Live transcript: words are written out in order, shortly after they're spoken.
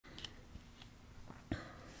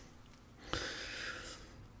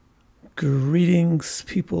Greetings,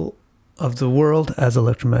 people of the world as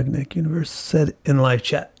electromagnetic universe, said in live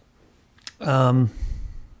chat.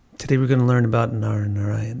 Today we're going to learn about Nara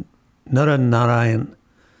Narayana. Nara Narayana.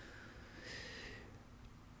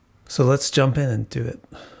 So let's jump in and do it.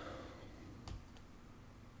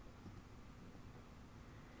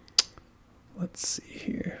 Let's see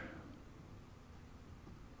here.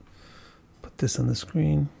 Put this on the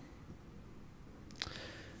screen.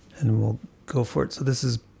 And we'll go for it. So this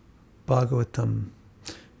is Bhagavatam,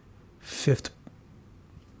 5th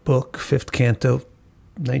book, 5th canto,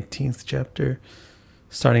 19th chapter,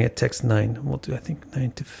 starting at text 9. We'll do, I think,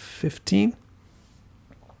 9 to 15.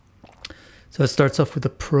 So it starts off with a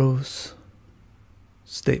prose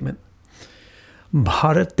statement.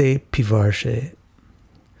 Bharate Pivarshe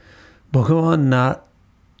Bhagavan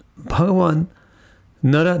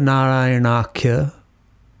Nara Narayanakya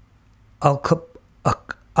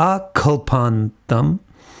Akalpantam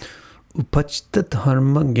Upachita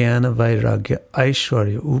Dharma Jnana Vairagya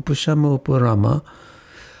Aishwarya Upashama Uparama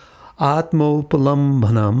Atma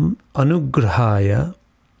Upalambanam Anugrahaya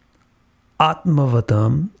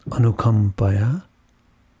Atmavatam Anukampaya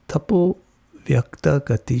Tapo Vyakta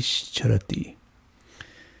Gatish Charati.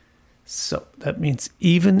 So that means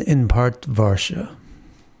even in Bharatvarsha.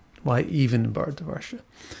 Why even in Bharatvarsha?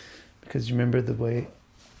 Because you remember the way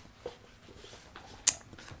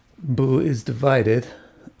Bu is divided.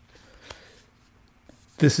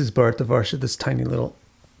 This is Bharatvarsha, this tiny little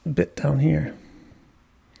bit down here.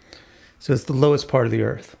 So it's the lowest part of the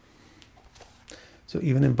earth. So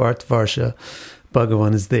even in Bharatvarsha,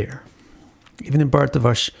 Bhagavan is there. Even in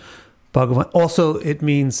Bharatvarsha, Bhagavan. Also, it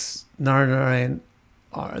means Nara Narayana.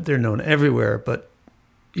 They're known everywhere, but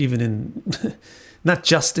even in, not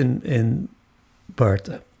just in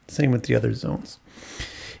Bharata. Same with the other zones.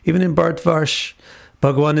 Even in Bharatvarsha,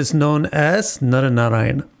 Bhagavan is known as Nara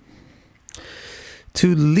Narayana.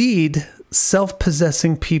 To lead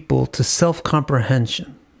self-possessing people to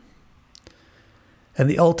self-comprehension and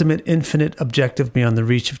the ultimate infinite objective beyond the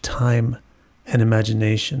reach of time and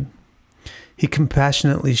imagination, he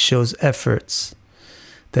compassionately shows efforts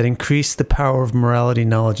that increase the power of morality,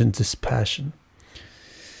 knowledge, and dispassion.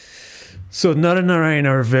 So Nara Narayana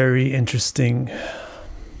are a very interesting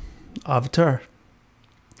avatar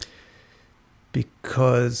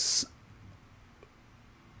because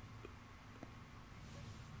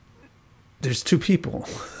there's two people.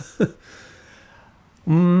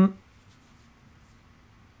 In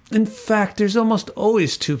fact, there's almost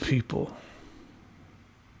always two people.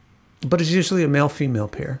 But it's usually a male-female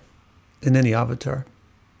pair in any avatar.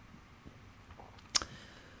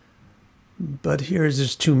 But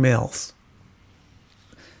there's two males.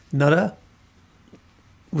 Nara,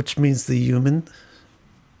 which means the human,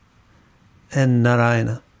 and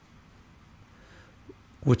Narayana,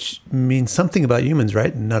 which means something about humans,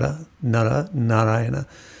 right? Nara, Narayana,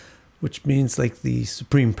 which means like the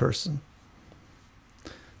supreme person,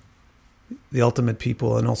 the ultimate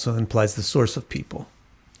people, and also implies the source of people,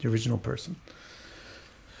 the original person.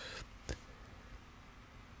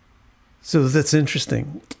 So that's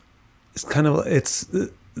interesting. It's kind of,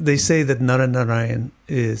 they say that Nara Narayana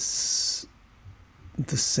is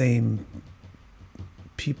the same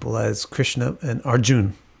people as Krishna and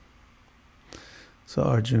Arjuna. So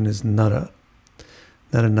Arjuna is Nara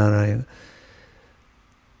Narayana.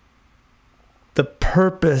 The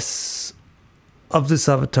purpose of this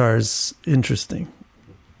avatar is interesting.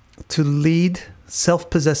 To lead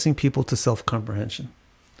self-possessing people to self-comprehension.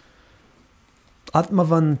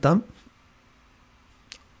 Atmavantam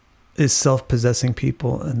is self-possessing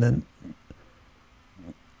people, and then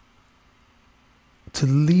to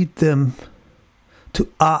lead them to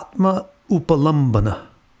Atma Upalambana,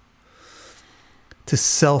 to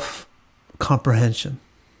self-comprehension.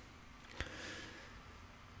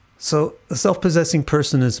 So a self-possessing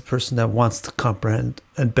person is a person that wants to comprehend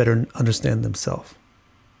and better understand themselves.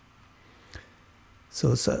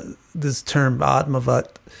 So this term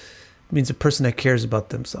Atmavat means a person that cares about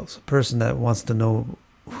themselves, a person that wants to know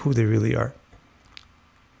who they really are.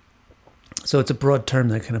 So it's a broad term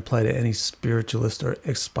that can apply to any spiritualist or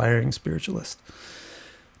aspiring spiritualist.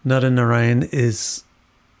 Nara Narayana is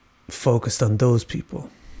focused on those people.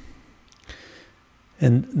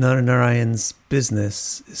 And Nara Narayana's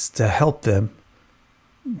business is to help them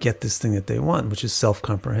get this thing that they want, which is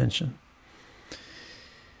self-comprehension.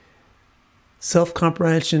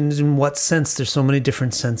 Self-comprehension in what sense? There's so many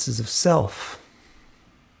different senses of self.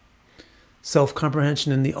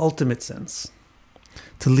 Self-comprehension in the ultimate sense.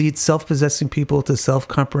 To lead self-possessing people to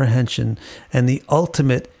self-comprehension and the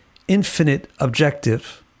ultimate infinite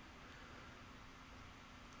objective,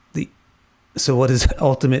 the So what is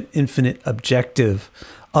ultimate, infinite, objective?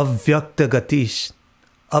 Avyaktagati.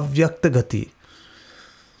 Avyaktagati.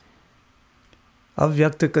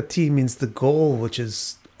 Avyaktagati means the goal, which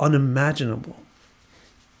is unimaginable.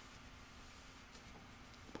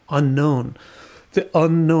 Unknown. The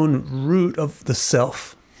unknown root of the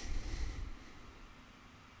self.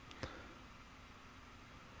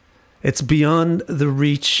 It's beyond the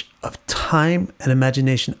reach of time and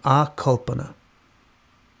imagination. Akalpana.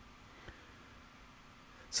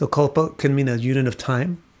 So kalpa can mean a unit of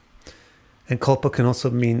time, and kalpa can also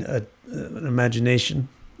mean an imagination,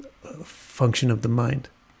 a function of the mind.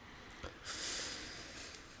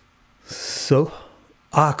 So,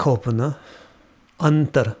 akalpana,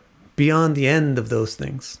 antar, beyond the end of those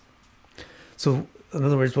things. So, in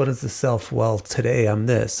other words, what is the self? Well, today I'm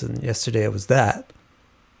this, and yesterday I was that.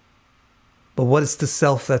 But what is the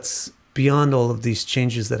self that's beyond all of these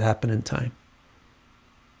changes that happen in time?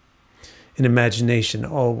 In imagination,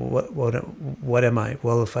 oh, what am I?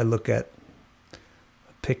 Well, if I look at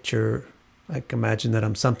a picture, I can imagine that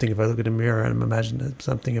I'm something. If I look at a mirror, I'm imagining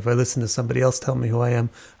something. If I listen to somebody else tell me who I am,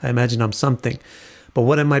 I imagine I'm something. But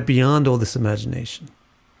what am I beyond all this imagination?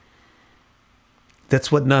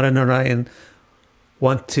 That's what Nara Narayana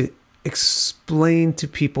want to explain to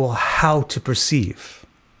people how to perceive.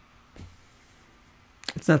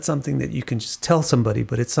 It's not something that you can just tell somebody,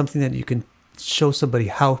 but it's something that you can show somebody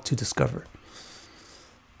how to discover.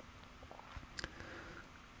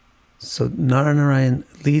 So Nara Narayana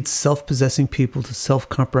leads self-possessing people to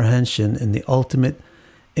self-comprehension in the ultimate,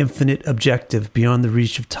 infinite objective beyond the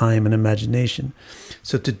reach of time and imagination.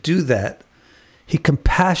 So to do that, he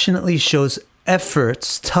compassionately shows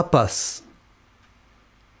efforts, tapas,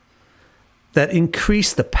 that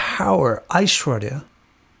increase the power, aishwarya,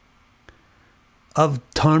 of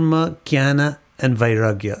dharma, jnana, and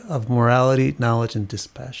vairagya, of morality, knowledge, and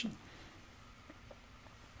dispassion.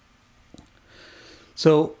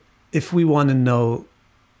 So if we want to know,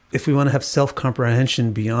 if we want to have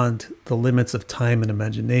self-comprehension beyond the limits of time and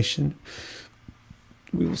imagination,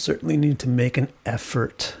 we will certainly need to make an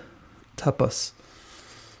effort, tapas.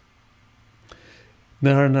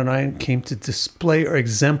 Nara Narayana came to display or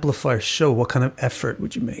exemplify or show what kind of effort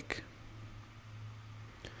would you make.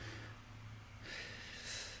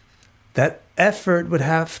 That effort would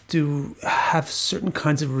have to have certain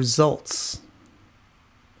kinds of results.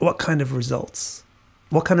 What kind of results?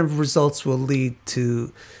 What kind of results will lead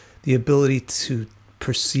to the ability to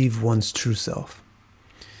perceive one's true self?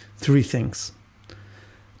 3 things.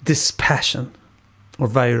 Dispassion, or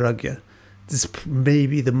vairagya. This may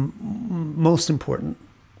be the most important.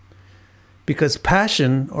 Because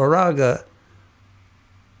passion, or raga,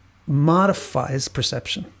 modifies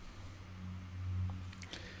perception.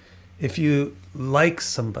 If you like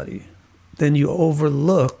somebody, then you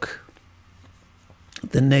overlook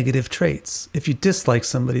the negative traits. If you dislike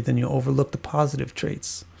somebody, then you overlook the positive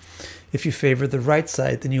traits. If you favor the right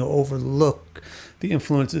side, then you overlook the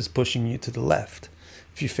influences pushing you to the left.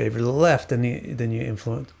 If you favor the left, then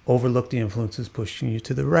you overlook the influences pushing you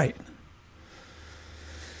to the right.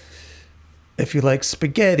 If you like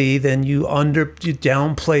spaghetti, then you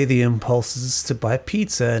downplay the impulses to buy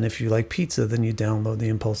pizza. And if you like pizza, then you download the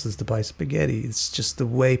impulses to buy spaghetti. It's just the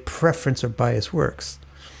way preference or bias works.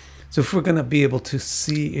 So if we're going to be able to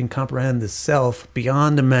see and comprehend the self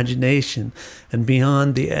beyond imagination and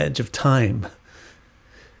beyond the edge of time,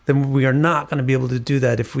 then we are not going to be able to do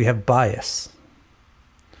that if we have bias.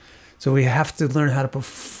 So we have to learn how to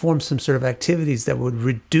perform some sort of activities that would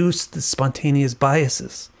reduce the spontaneous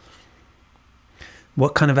biases.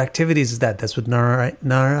 What kind of activities is that? That's what Nara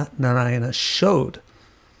Narayana showed.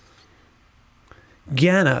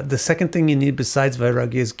 Jnana, the second thing you need besides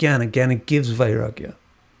vairagya is jnana. Jnana gives vairagya.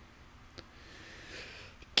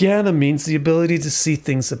 Jnana means the ability to see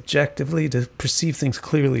things objectively, to perceive things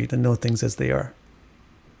clearly, to know things as they are.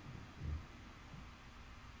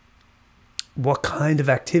 What kind of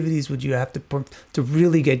activities would you have to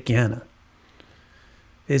really get jnana?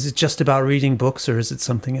 Is it just about reading books, or is it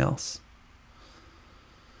something else?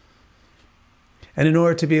 And in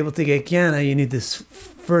order to be able to get jnana, you need this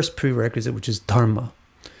first prerequisite, which is dharma,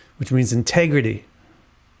 which means integrity,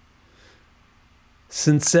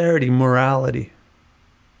 sincerity, morality.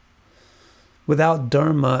 Without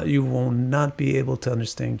dharma, you will not be able to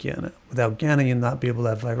understand jnana. Without jnana, you'll not be able to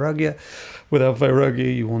have vairagya. Without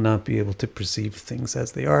vairagya, you will not be able to perceive things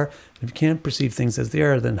as they are. And if you can't perceive things as they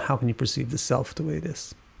are, then how can you perceive the self the way it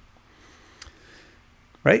is?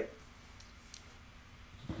 Right?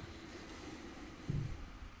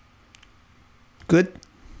 Good?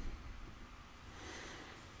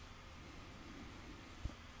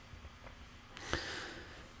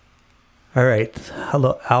 All right.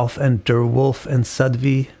 Hello, Alf and Derwolf and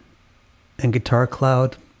Sudvi and Guitar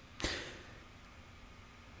Cloud.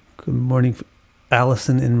 Good morning,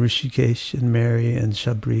 Allison and Rishikesh and Mary and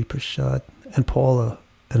Shabri Prashad and Paula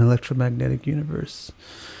and Electromagnetic Universe.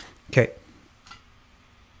 Okay.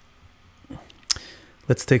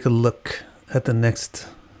 Let's take a look at the next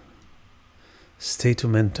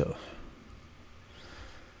statemento.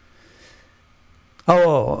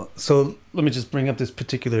 Oh, so let me just bring up this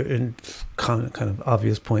particular kind of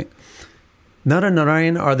obvious point. Nara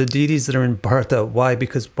Narayana are the deities that are in Bharata. Why?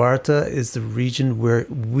 Because Bharata is the region where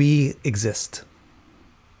we exist.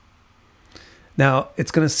 Now,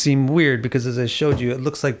 it's going to seem weird because as I showed you, it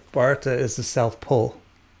looks like Bharata is the South Pole.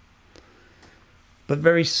 But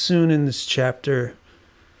very soon in this chapter,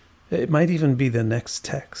 it might even be the next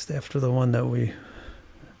text after the one that we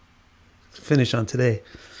finish on today.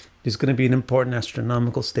 There's going to be an important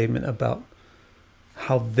astronomical statement about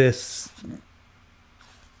how this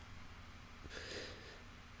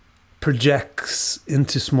projects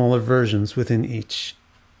into smaller versions within each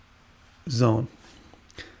zone.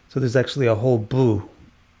 So there's actually a whole boo.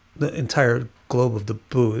 The entire globe of the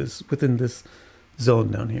boo is within this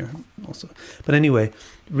zone down here also. But anyway,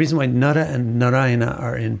 the reason why Nara and Narayana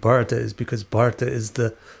are in Bharata is because Bharata is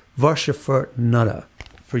the Varsha for Nara,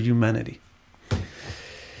 for humanity.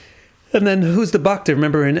 And then who's the Bhakta?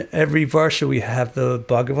 Remember, in every Varsha we have the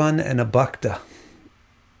Bhagavan and a Bhakta.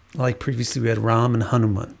 Like previously we had Ram and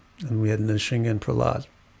Hanuman, and we had Nrsimha and Prahlad.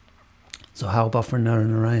 So how about for Nara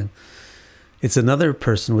Narayan? It's another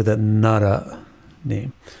person with a Nara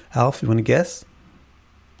name. Alf, you want to guess?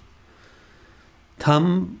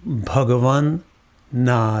 Tam Bhagavan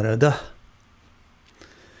Narada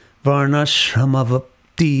Varna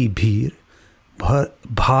Shramavapti Bhir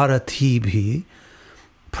Bharati Bhir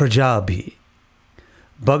Prajabhi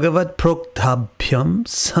Bhagavat Proktabhyam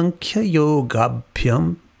Sankhya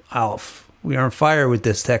Yogabhyam. Alf, we are on fire with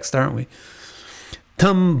this text, aren't we?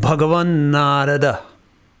 Tam Bhagavan Narada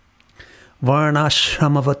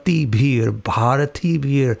Varnashramavati Bhir Bharati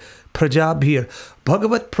Bhir Prajabhir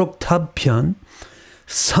Bhagavat Proktabhyam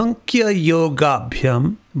Sankhya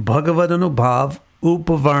Yogabhyam Bhagavad Anubhav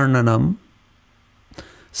Upavarnanam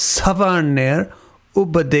Savarner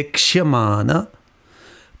Upadekshyamana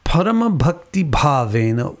Parama Bhakti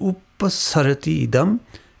Bhavena Upasarati Idam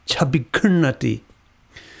Chabikurnati.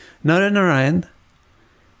 Nara Narayan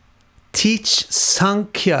teach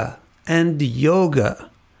Sankhya and Yoga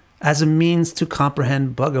as a means to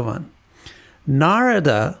comprehend Bhagavan.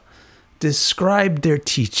 Narada described their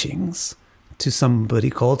teachings to somebody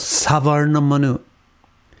called Savarna Manu.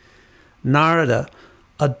 Narada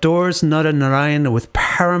adores Nara Narayana with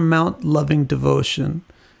paramount loving devotion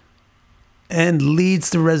and leads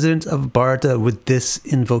the residents of Bharata with this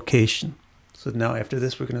invocation. So now after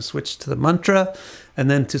this, we're going to switch to the mantra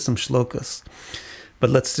and then to some shlokas. But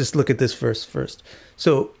let's just look at this verse first.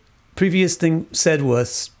 So previous thing said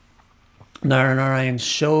was Nara Narayan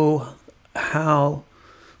show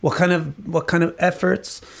what kind of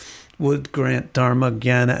efforts would grant dharma,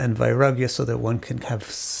 jnana, and vairagya so that one can have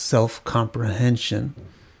self-comprehension,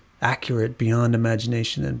 accurate beyond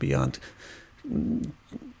imagination and beyond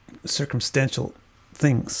circumstantial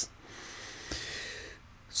things.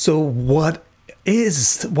 So what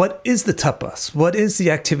is the tapas? What is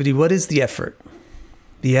the activity? What is the effort?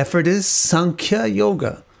 The effort is Sankhya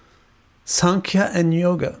Yoga. Sankhya and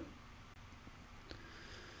Yoga.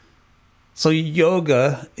 So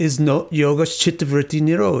yoga is no yoga chittavritti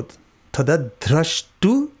nirod. Tada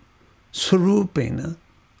drashtu surupena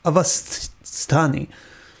avasthani.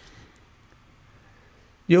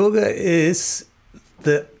 Yoga is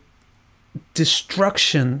the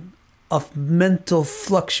destruction of mental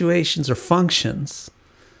fluctuations or functions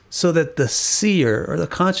so that the seer or the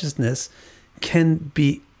consciousness can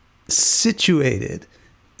be situated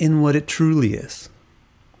in what it truly is.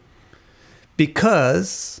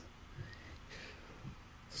 Because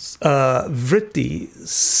vritti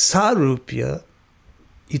sarupya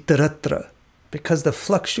itaratra, because the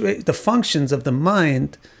functions of the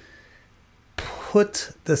mind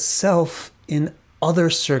put the self in other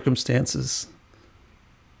circumstances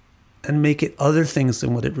and make it other things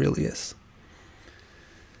than what it really is.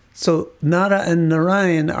 So Nara and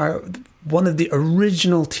Narayan are one of the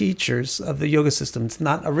original teachers of the yoga system. It's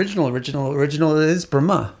not original is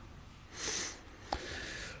Brahma,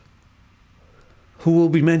 who will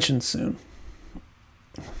be mentioned soon.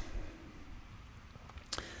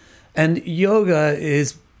 And yoga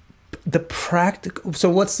is the practical. So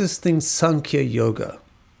what's this thing, Sankhya Yoga?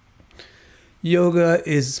 Yoga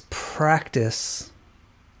is practice,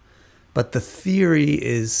 but the theory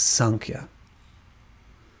is Sankhya.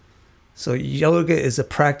 So yoga is a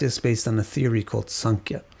practice based on a theory called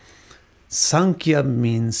Sankhya. Sankhya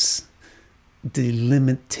means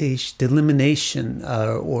delimitation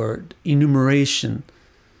or enumeration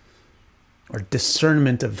or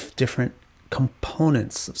discernment of different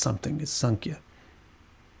components of something is Sankhya.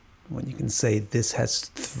 When you can say this has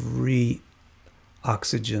 3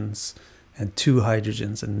 oxygens and 2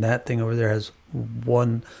 hydrogens, and that thing over there has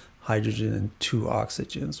 1 hydrogen and 2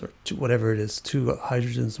 oxygens, or whatever it is, 2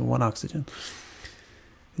 hydrogens and 1 oxygen.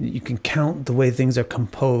 And you can count the way things are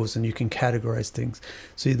composed, and you can categorize things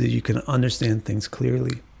so that you can understand things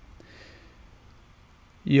clearly.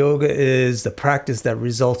 Yoga is the practice that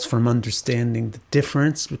results from understanding the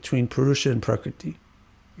difference between Purusha and Prakriti.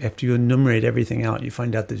 After you enumerate everything out, you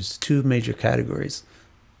find out there's 2 major categories.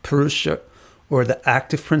 Purusha, or the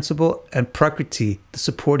active principle, and Prakriti, the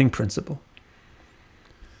supporting principle.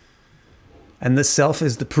 And the self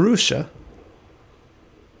is the Purusha.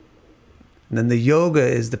 And then the yoga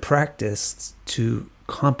is the practice to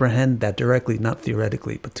comprehend that directly, not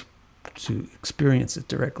theoretically, but to experience it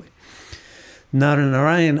directly. Nara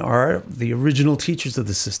Narayana are the original teachers of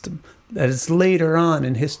the system that is later on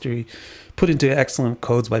in history put into excellent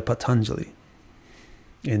codes by Patanjali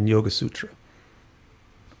in Yoga Sutra.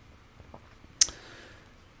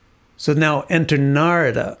 So now enter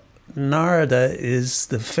Narada. Narada is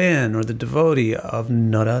the fan or the devotee of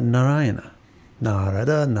Nara Narayana.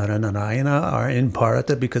 Narada, Nara Narayana are in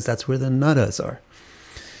Bharata because that's where the Naras are.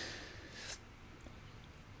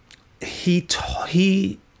 He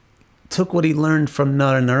took what he learned from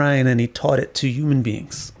Nara Narayana and he taught it to human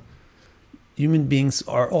beings. Human beings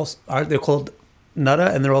they're called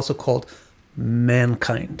Nara, and they're also called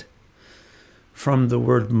mankind, from the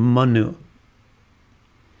word Manu,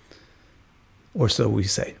 or so we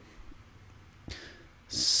say.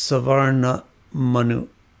 Savarna Manu.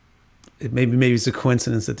 Maybe it's a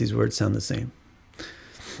coincidence that these words sound the same.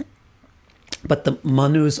 But the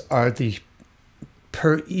Manus are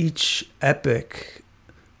per each epic,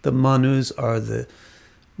 the Manus are the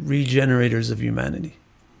regenerators of humanity.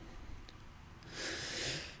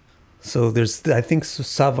 So I think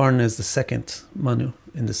Savarna is the second Manu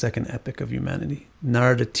in the second epic of humanity.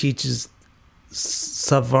 Narada teaches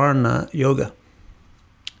Savarna yoga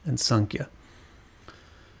and Sankhya.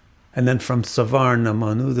 And then from Savarna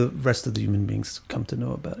Manu, the rest of the human beings come to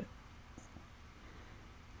know about it.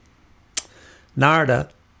 Narada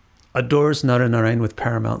adores Nara Narayana with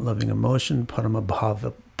paramount loving emotion, parama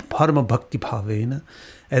bhakti bhavena,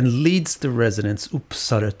 and leads the residents,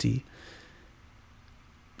 upsarati,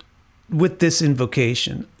 with this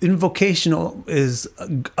invocation. Invocational is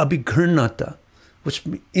abhigurnata, which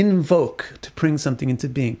invoke, to bring something into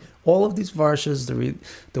being. All of these varshas,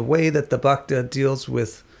 the way that the bhakta deals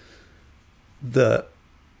with the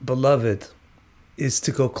beloved is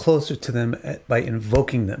to go closer to them by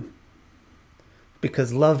invoking them.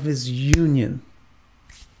 Because love is union.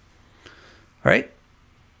 All right?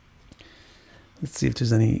 Let's see if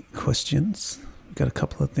there's any questions. We've got a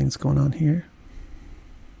couple of things going on here.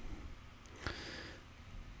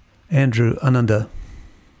 Andrew Ananda.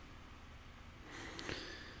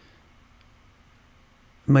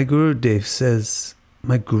 My Guru Dev says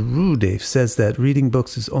that reading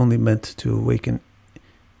books is only meant to awaken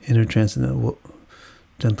inner transcendental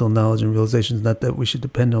gentle knowledge and realizations, not that we should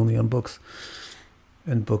depend only on books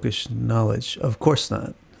and bookish knowledge. Of course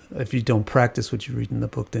not. If you don't practice what you read in the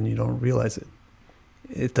book, then you don't realize it.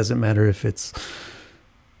 It doesn't matter if it's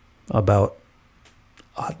about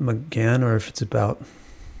Atma Gyan or if it's about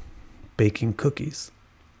baking cookies.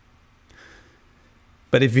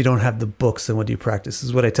 But if you don't have the books, then what do you practice? This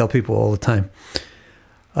is what I tell people all the time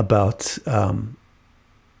about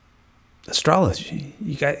astrology.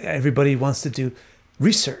 Everybody wants to do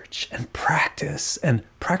research and practice and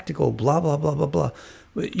practical blah, blah, blah, blah, blah.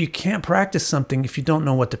 But you can't practice something if you don't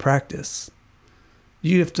know what to practice.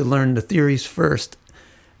 You have to learn the theories first.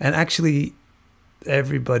 And actually,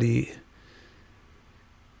 there's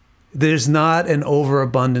not an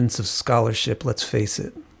overabundance of scholarship, let's face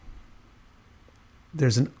it.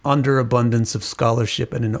 There's an underabundance of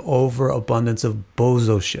scholarship and an overabundance of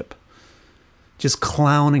bozoship. Just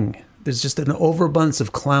clowning. There's just an overabundance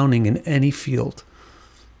of clowning in any field.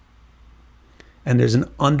 And there's an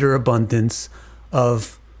underabundance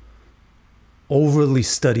of overly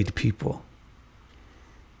studied people.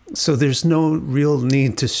 So there's no real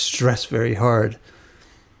need to stress very hard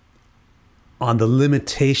on the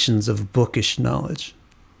limitations of bookish knowledge.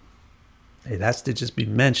 It has to just be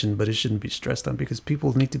mentioned, but it shouldn't be stressed on, because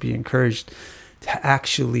people need to be encouraged to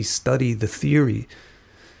actually study the theory.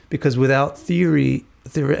 Because without theory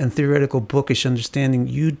and theoretical bookish understanding,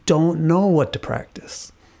 you don't know what to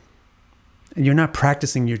practice. And you're not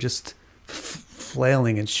practicing, you're just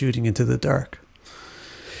flailing and shooting into the dark.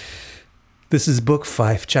 This is book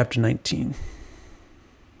 5, chapter 19.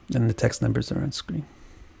 And the text numbers are on screen.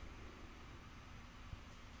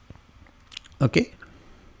 Okay.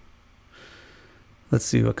 Let's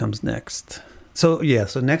see what comes next. So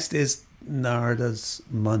next is Narada's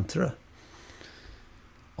mantra.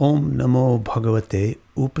 Om Namo Bhagavate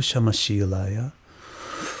Upashamashilaya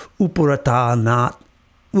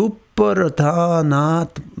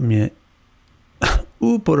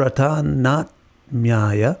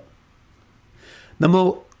Uparatanatmyaya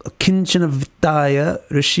Namo Kinchana Vittaya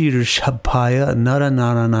Rishi Rishabhaya Nara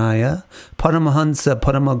Narayana Paramahansa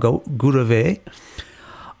Paramagurave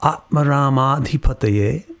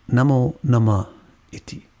Atmaramadhipataye Namo Nama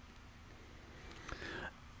Iti.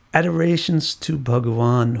 Adorations to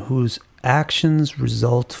Bhagavan, whose actions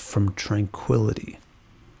result from tranquility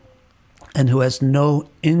and who has no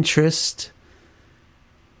interest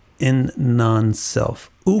in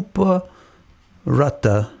non-self. Uparata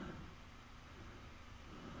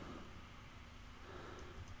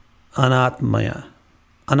Anatmyaya.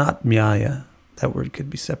 That word could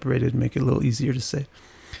be separated, make it a little easier to say.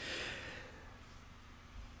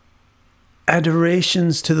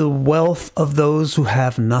 Adorations to the wealth of those who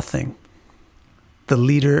have nothing, the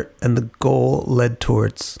leader and the goal led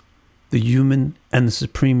towards, the human and the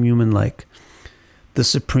supreme human-like, the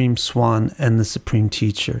supreme swan and the supreme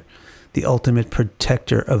teacher, the ultimate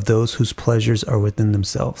protector of those whose pleasures are within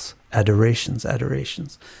themselves. Adorations,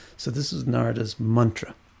 adorations. So this is Narada's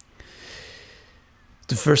mantra.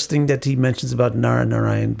 The first thing that he mentions about Nara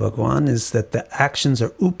Narayana Bhagavan is that the actions are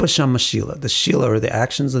upashama shila. The shila, or the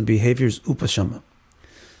actions and behaviors, upashama.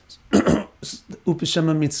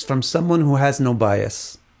 Upashama means from someone who has no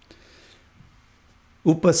bias.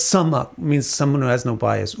 Upasama means someone who has no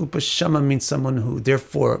bias. Upashama means someone who,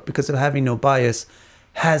 therefore, because of having no bias,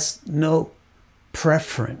 has no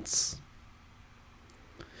preference.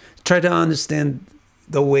 Try to understand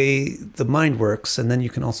the way the mind works, and then you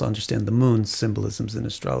can also understand the moon's symbolisms in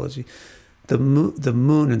astrology. The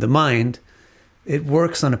moon and the mind, it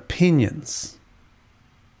works on opinions.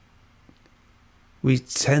 We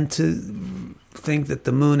tend to think that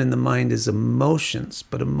the moon and the mind is emotions,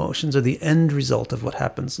 but emotions are the end result of what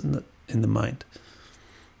happens in the mind.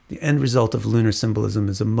 The end result of lunar symbolism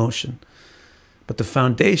is emotion. But the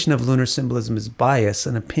foundation of lunar symbolism is bias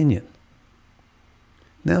and opinion.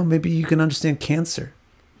 Now maybe you can understand Cancer.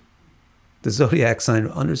 The zodiac sign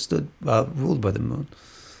ruled by the moon.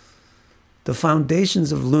 The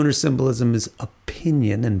foundations of lunar symbolism is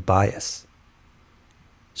opinion and bias.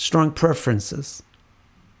 Strong preferences.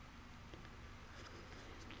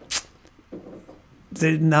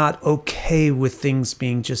 They're not okay with things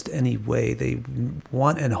being just any way. They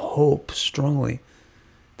want and hope strongly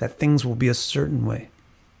that things will be a certain way.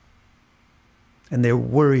 And they're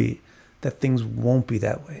worried that things won't be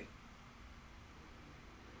that way.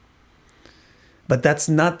 But that's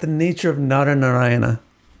not the nature of Nara Narayana.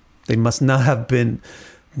 They must not have been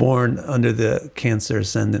born under the Cancer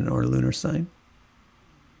ascendant or lunar sign.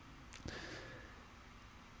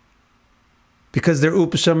 Because they're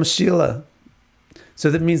upashamashila.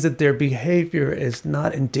 So that means that their behavior is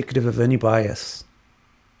not indicative of any bias.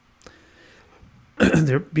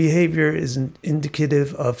 Their behavior is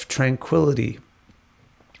indicative of tranquility,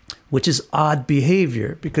 which is odd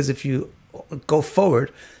behavior, because if you go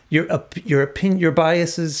forward, your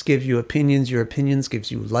biases give you opinions. Your opinions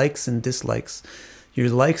gives you likes and dislikes. Your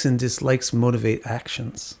likes and dislikes motivate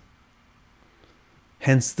actions.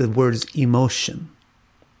 Hence the word is emotion.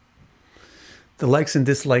 The likes and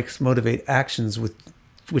dislikes motivate actions,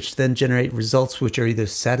 which then generate results which are either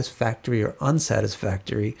satisfactory or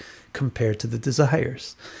unsatisfactory compared to the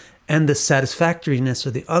desires. And the satisfactoriness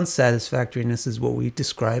or the unsatisfactoriness is what we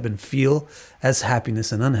describe and feel as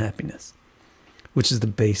happiness and unhappiness, which is the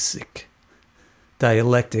basic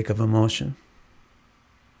dialectic of emotion.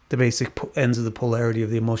 The basic ends of the polarity of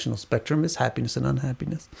the emotional spectrum is happiness and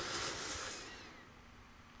unhappiness.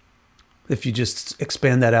 If you just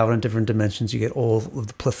expand that out on different dimensions, you get all of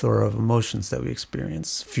the plethora of emotions that we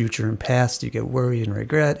experience. Future and past, you get worry and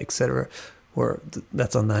regret, etc. Or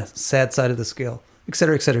that's on the sad side of the scale,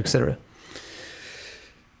 etc., etc., etc.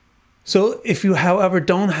 So if you, however,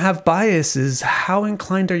 don't have biases, how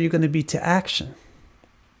inclined are you going to be to action?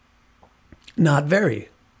 Not very,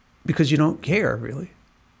 because you don't care, really,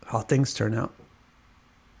 how things turn out.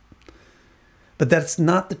 But that's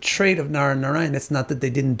not the trait of Nara Narayana. It's not that they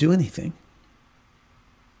didn't do anything.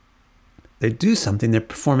 They do something. They're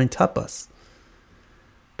performing tapas.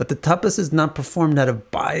 But the tapas is not performed out of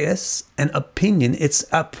bias and opinion. It's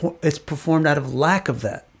performed out of lack of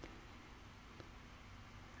that.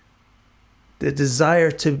 the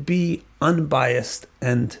desire to be unbiased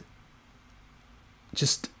and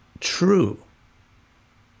just true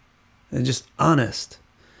and just honest,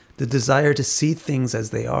 the desire to see things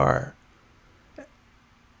as they are,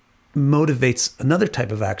 motivates another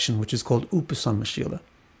type of action, which is called upasamashila.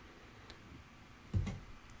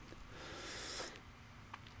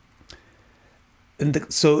 And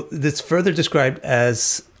so it's further described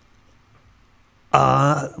as,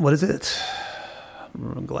 what is it?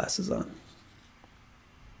 Glasses on.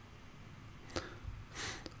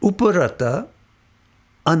 Uparata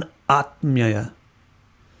anatmaya.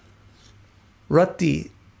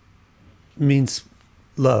 Rati means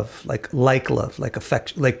love, like love, like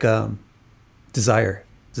affection, like desire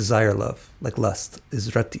love, like lust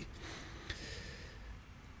is rati.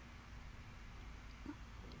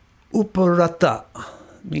 Uparata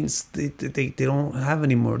means they don't have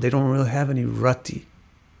any more. They don't really have any rati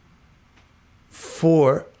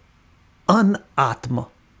for anatma,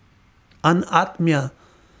 anatmya,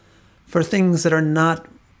 for things that are not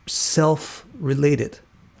self-related,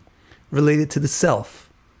 related to the self,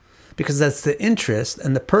 because that's the interest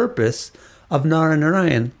and the purpose of Nara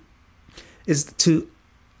Narayana, is to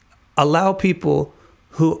allow people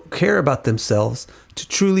who care about themselves to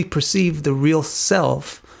truly perceive the real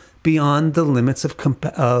self beyond the limits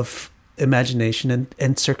of imagination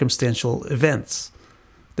and circumstantial events,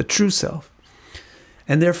 the true self.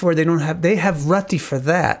 And therefore they have rati for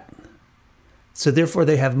that. So therefore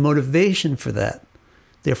they have motivation for that.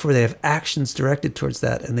 Therefore they have actions directed towards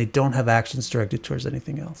that, and they don't have actions directed towards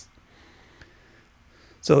anything else.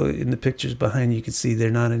 So in the pictures behind you can see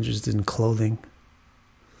they're not interested in clothing.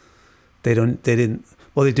 They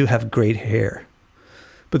do have great hair.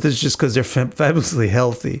 But that's just because they're fabulously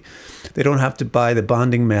healthy. They don't have to buy the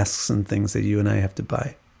bonding masks and things that you and I have to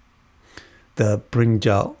buy. The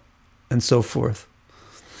brinjal and so forth.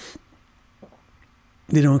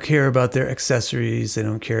 They don't care about their accessories. They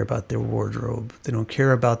don't care about their wardrobe. They don't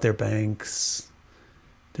care about their banks,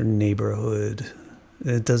 their neighborhood.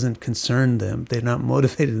 It doesn't concern them. They're not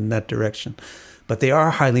motivated in that direction. But they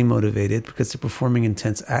are highly motivated because they're performing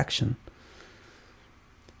intense action.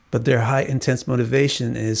 But their high intense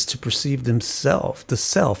motivation is to perceive themselves, the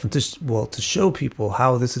self, and to show people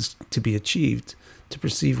how this is to be achieved, to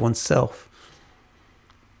perceive oneself,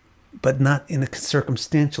 but not in a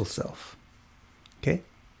circumstantial self. Okay?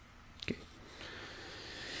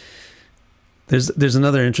 There's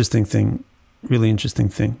another interesting thing, really interesting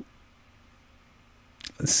thing.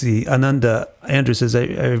 Let's see, Ananda Andrew says,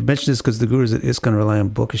 I've mentioned this because the gurus at ISKCON rely on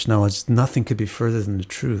bookish knowledge. Nothing could be further than the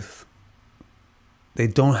truth. They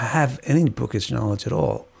don't have any bookish knowledge at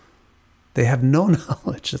all. They have no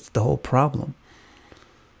knowledge. That's the whole problem.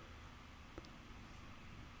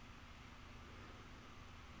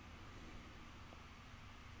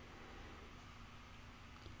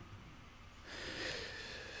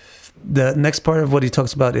 The next part of what he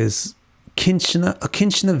talks about is akinchana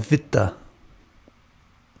vitta.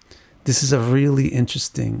 This is a really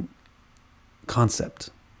interesting concept.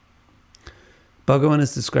 Bhagavan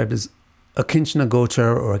is described as akinchana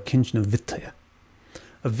gochara or akinchana vittaya.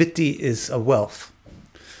 A vitti is a wealth.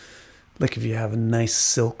 Like if you have a nice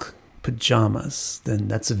silk pajamas, then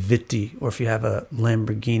that's a vitti. Or if you have a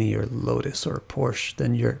Lamborghini or Lotus or a Porsche,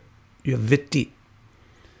 then you're vitti.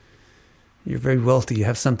 You're very wealthy. You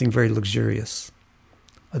have something very luxurious.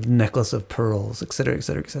 A necklace of pearls, etc.,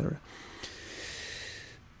 etc., etc.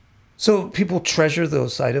 So people treasure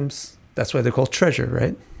those items. That's why they're called treasure,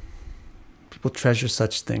 right? People treasure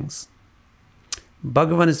such things.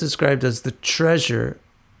 Bhagavan is described as the treasure,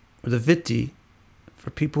 or the vitti, for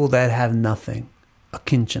people that have nothing,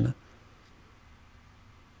 akinchana.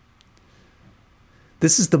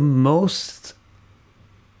 This is the most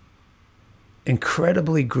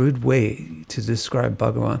incredibly good way to describe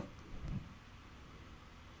Bhagavan.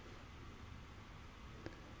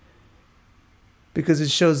 Because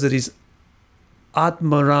it shows that he's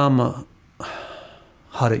Atmarama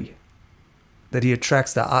Hari, that he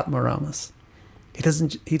attracts the Atmaramas. He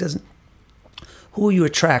doesn't, who you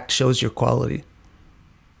attract shows your quality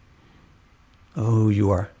of who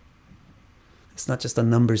you are. It's not just a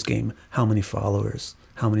numbers game, how many followers,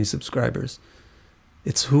 how many subscribers.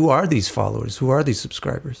 It's who are these followers, who are these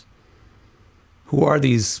subscribers, who are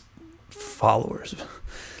these followers.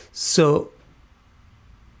 So,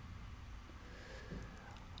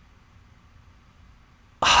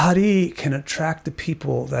 Hari can attract the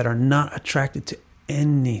people that are not attracted to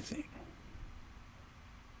anything.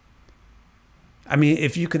 I mean,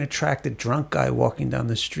 if you can attract a drunk guy walking down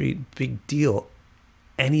the street, big deal.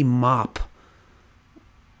 Any mop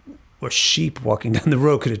or sheep walking down the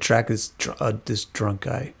road could attract this drunk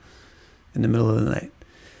guy. in the middle of the night.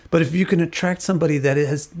 But if you can attract somebody that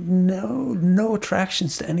has no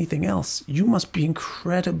attractions to anything else, you must be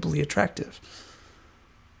incredibly attractive.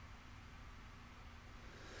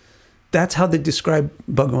 That's how they describe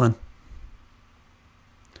Bhagavan.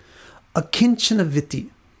 Akinchana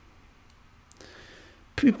viti.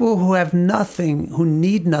 People who have nothing, who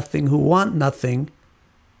need nothing, who want nothing,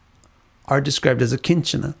 are described as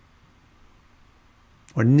akinchana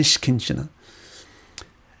or nishkinchana.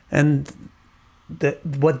 And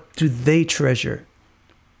what do they treasure?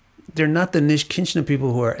 They're not the nishkinchana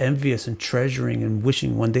people who are envious and treasuring and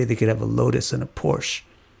wishing one day they could have a lotus and a Porsche.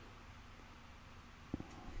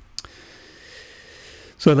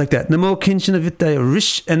 So I like that. Namo kinchana vitaya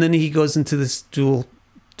rish, and then he goes into this dual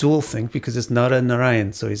thing because it's Nara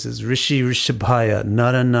Narayana. So he says Rishi Rishabhaya,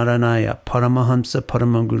 Nara Narayana, Paramahamsa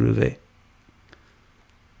Paramaguruve.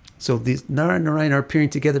 So these Nara and Narayana are appearing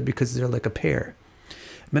together because they're like a pair.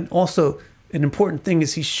 And also, an important thing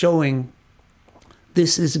is he's showing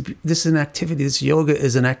this is an activity, this yoga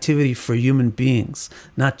is an activity for human beings,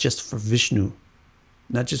 not just for Vishnu,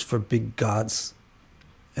 not just for big gods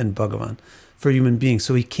and Bhagavan, for human beings.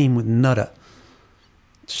 So he came with Nara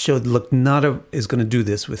to show, look, Nara is going to do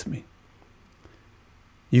this with me.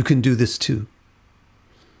 You can do this too.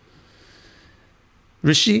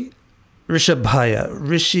 Rishi, Rishabhaya,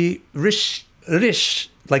 Rish,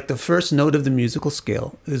 like the first note of the musical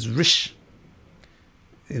scale is Rish.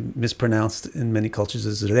 Mispronounced in many cultures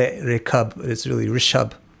as Rekab, but it's really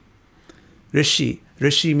Rishab.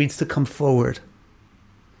 Rishi means to come forward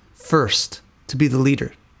first, to be the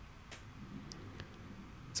leader.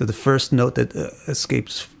 So the first note that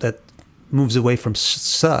escapes, that moves away from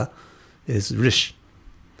sa, is Rish.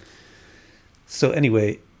 So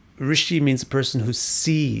anyway, Rishi means a person who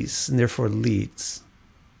sees and therefore leads,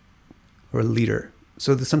 or a leader.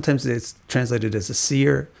 So sometimes it's translated as a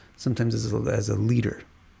seer, sometimes as a leader.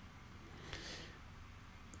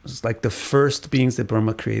 It's like the first beings that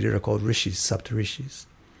Brahma created are called Rishis, Saptarishis.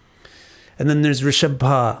 And then there's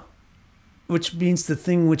Rishabha, which means the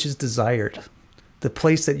thing which is desired, the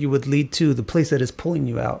place that you would lead to, the place that is pulling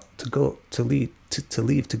you out to go, to lead, to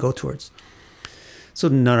leave, to go towards. So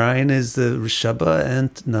Narayana is the Rishabha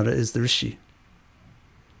and Nara is the Rishi.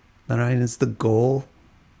 Narayana is the goal.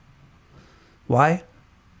 Why?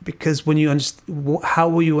 Because when you understand, how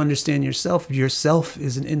will you understand yourself? Yourself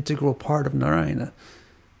is an integral part of Narayana.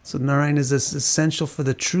 So Narayana is as essential for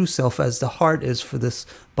the true self as the heart is for this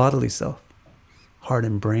bodily self. Heart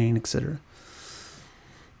and brain, etc.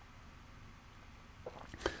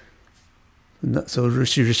 So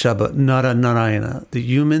Rishi Rishabha, Nara Narayana, the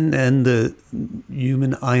human and the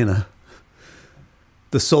human ayana.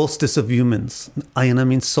 The solstice of humans. Ayana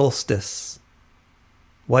means solstice.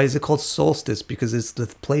 Why is it called solstice? Because it's the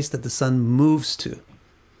place that the sun moves to.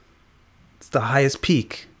 It's the highest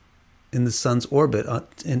peak in the sun's orbit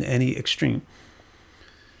in any extreme.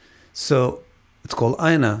 So it's called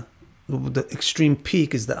ayana. The extreme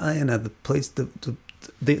peak is the ayana, the place,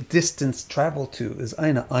 the distance traveled to is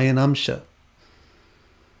ayana, ayanamsha.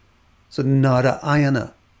 So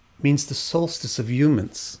Narayana means the solstice of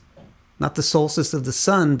humans. Not the solstice of the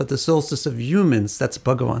sun, but the solstice of humans. That's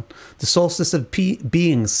Bhagavan. The solstice of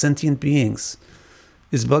beings, sentient beings,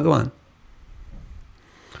 is Bhagavan.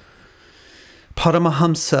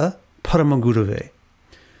 Paramahamsa, Paramaguruve.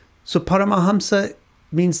 So Paramahamsa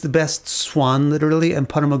means the best swan, literally, and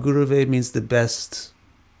Paramaguruve means the best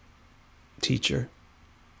teacher,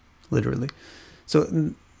 literally.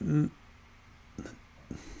 So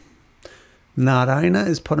Narayana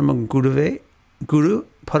is Paramaguruve,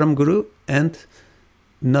 Paramguru, and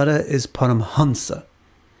Nara is Paramhamsa.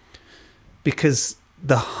 Because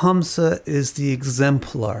the Hamsa is the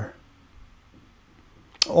exemplar.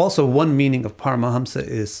 Also, one meaning of Paramahamsa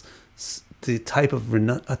is the type of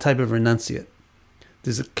renunciate.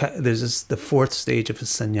 There's the fourth stage of a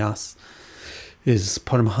sannyas is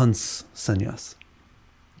Paramhans sannyas.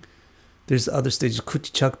 There's other stages,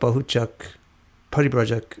 Kutichak, Bahuchak,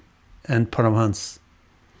 Paribrajak, and Paramhans.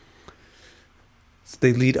 So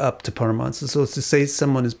they lead up to Paramahamsa. So to say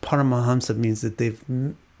someone is Paramahamsa means that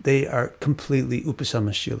they are completely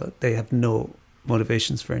Upasamashila. They have no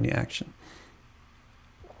motivations for any action.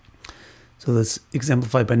 So that's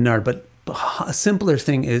exemplified by Nara. But a simpler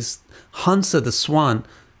thing is Hansa, the swan,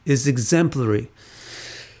 is exemplary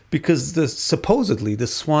because supposedly the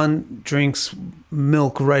swan drinks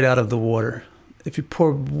milk right out of the water. If you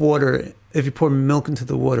pour milk into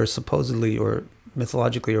the water, supposedly or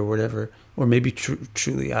mythologically or whatever, or maybe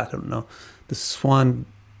truly, I don't know, the swan,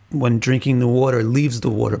 when drinking the water, leaves the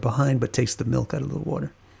water behind but takes the milk out of the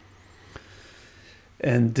water.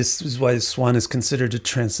 And this is why the swan is considered a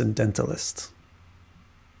transcendentalist.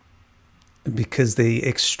 Because they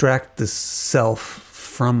extract the self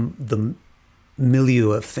from the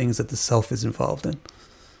milieu of things that the self is involved in.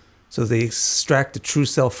 So they extract the true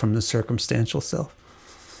self from the circumstantial self.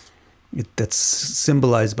 That's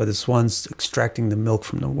symbolized by the swans extracting the milk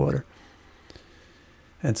from the water.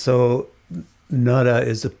 And so Nara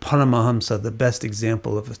is the Paramahamsa, the best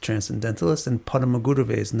example of a transcendentalist, and Paramaguruve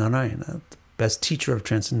is Narayana, the best teacher of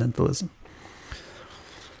transcendentalism.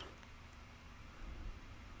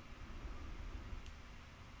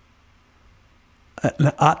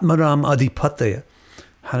 Atmaram Adipataya.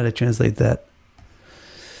 How did I translate that?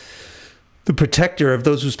 The protector of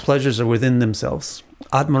those whose pleasures are within themselves.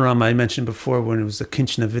 Atmarama, I mentioned before when it was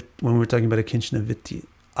when we were talking about a Kinchana Vitti.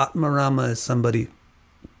 Atmarama is somebody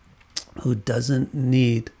who doesn't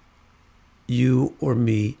need you or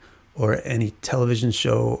me or any television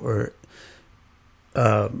show or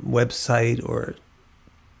website or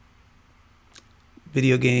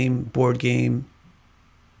video game, board game,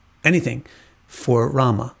 anything for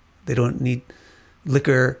Rama. They don't need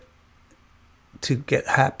liquor to get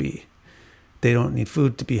happy. They don't need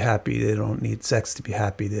food to be happy. They don't need sex to be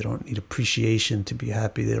happy. They don't need appreciation to be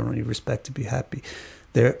happy. They don't need respect to be happy.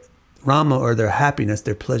 Their Rama, or their happiness,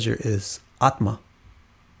 their pleasure, is Atma.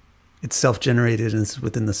 It's self-generated and it's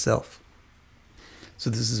within the self.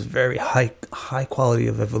 So this is a very high quality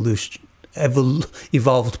of evolution.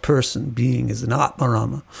 Evolved person, being, is an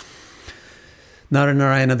Atmarama. Nara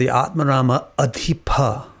Narayana, the Atmarama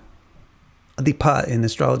Adhipa. Adipa in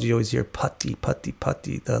astrology, you always hear Pati, Pati,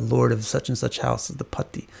 Pati. The lord of such and such house is the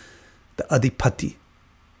Pati, the Adipati.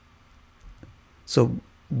 So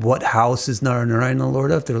what house is Nara Narayana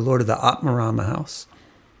lord of? They're lord of the Atmarama house.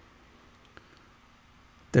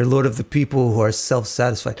 They're lord of the people who are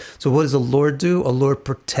self-satisfied. So what does a lord do? A lord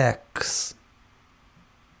protects.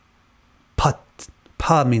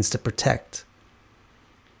 Pa means to protect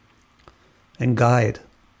and guide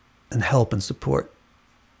and help and support.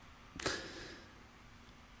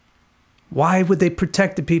 Why would they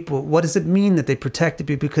protect the people? What does it mean that they protect the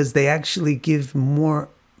people? Because they actually give more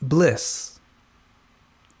bliss.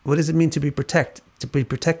 What does it mean to be protected? To be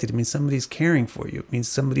protected, it means somebody's caring for you. It means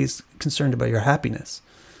somebody's concerned about your happiness.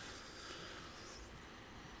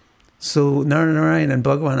 So Nara Narayana and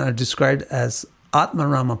Bhagavan are described as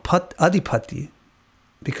Atmarama Adipati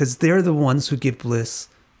because they're the ones who give bliss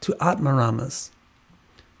to Atmaramas.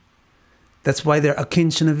 That's why they're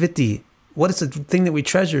Akinchana Vitti. What is the thing that we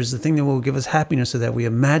treasure is the thing that will give us happiness, so that we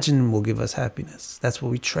imagine will give us happiness. That's what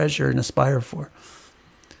we treasure and aspire for.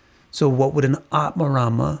 So what would an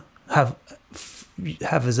Atmarama have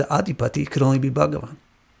as an Adipati? It could only be Bhagavan.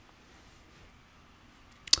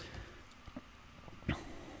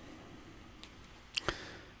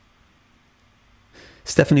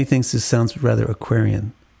 Stephanie thinks this sounds rather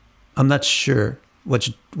Aquarian. I'm not sure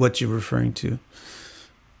what you're referring to.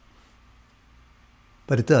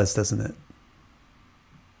 But it does, doesn't it?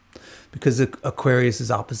 Because Aquarius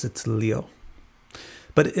is opposite to Leo.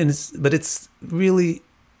 But it's really,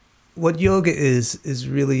 what yoga is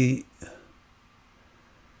really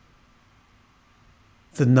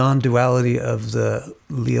the non-duality of the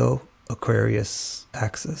Leo-Aquarius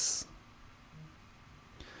axis.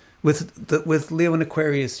 With Leo and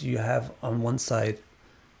Aquarius, you have on one side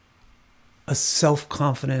a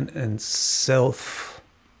self-confident and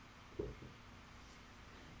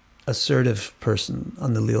self-assertive person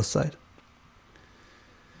on the Leo side.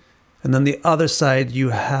 And on the other side, you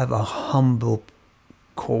have a humble,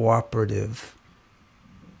 cooperative,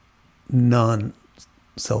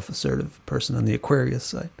 non-self-assertive person on the Aquarius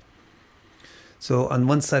side. So on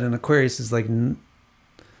one side, an Aquarius is like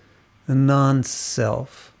a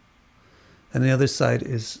non-self. And the other side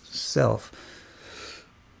is self.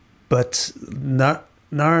 But Nara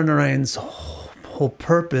Narayana's whole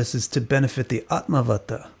purpose is to benefit the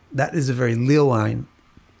Atmavata. That is a very Leonine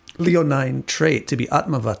trait, to be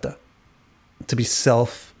Atmavata, to be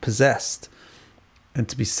self-possessed, and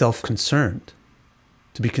to be self-concerned.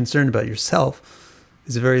 To be concerned about yourself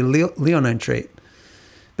is a very Leonine trait.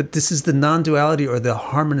 But this is the non-duality, or the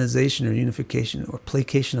harmonization or unification or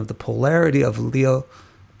placation of the polarity of Leo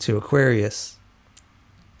to Aquarius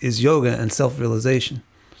is yoga and self-realization.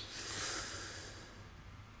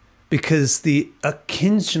 Because the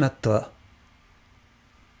akinchanatva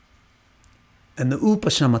and the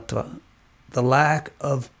upashamatva, the lack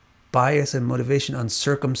of bias and motivation on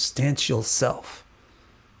circumstantial self,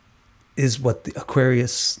 is what the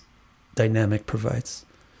Aquarius dynamic provides.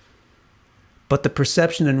 But the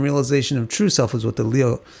perception and realization of true self is what the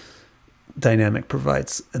Leo dynamic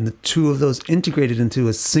provides. And the two of those integrated into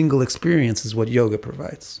a single experience is what yoga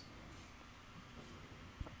provides.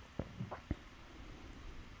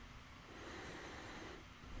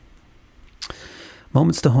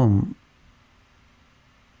 Moments to home.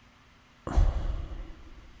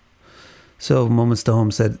 So Moments to Home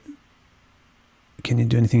said, can you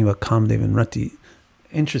do anything about Kamdev and Rati?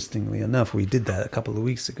 Interestingly enough, we did that a couple of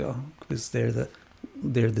weeks ago because they're the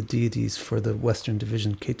deities for the Western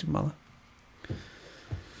Division Ketumala.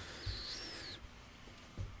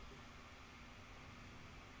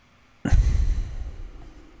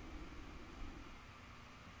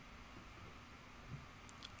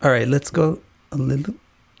 All right, let's go a little.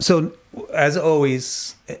 So, as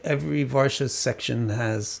always, every Varsha section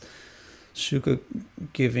has Shuka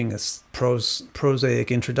giving a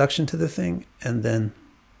prosaic introduction to the thing, and then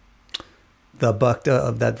the Bhakta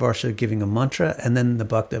of that Varsha giving a mantra, and then the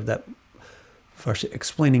Bhakta of that Varsha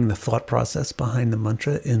explaining the thought process behind the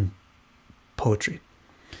mantra in poetry.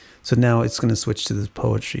 So now it's going to switch to the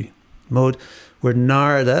poetry mode where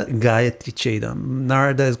Narada Gayatri Chedam.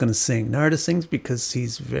 Narada is going to sing. Narada sings because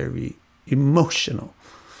he's very emotional.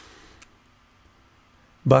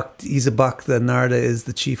 Bhakti, he's a Bhakta. Narada is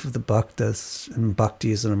the chief of the Bhaktas, and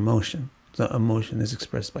Bhakti is an emotion. So emotion is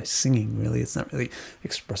expressed by singing, really. It's not really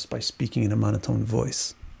expressed by speaking in a monotone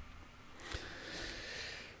voice.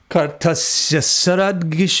 Kartasya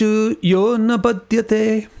saradgishu yo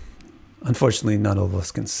napadyate. Unfortunately, not all of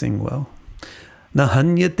us can sing well.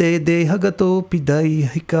 Nahanyate dehagato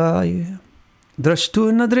pidayhikaya.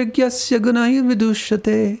 Drashtur nadrigyasya gunai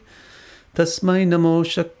vidushate. Tasmai namo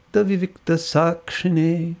shakta vivikta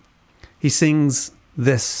sakshine. He sings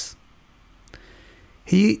this.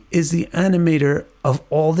 He is the animator of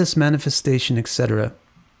all this manifestation, etc.,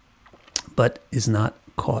 but is not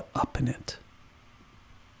caught up in it.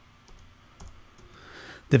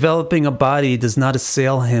 Developing a body does not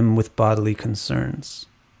assail him with bodily concerns.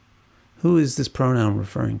 Who is this pronoun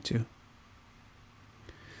referring to?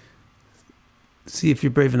 See if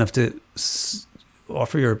you're brave enough to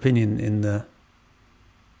offer your opinion in the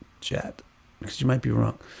chat, because you might be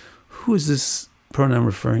wrong. Who is this pronoun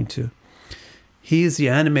referring to? He is the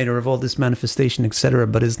animator of all this manifestation, etc.,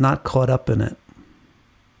 but is not caught up in it.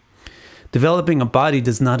 Developing a body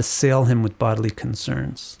does not assail him with bodily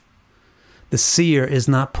concerns. The seer is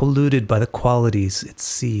not polluted by the qualities it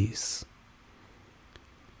sees.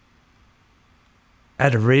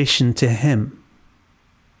 Adoration to him,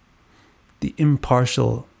 the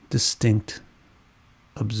impartial, distinct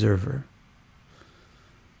observer.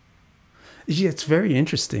 Yeah, it's very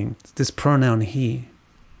interesting, this pronoun he.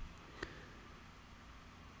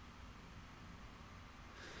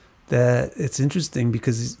 That it's interesting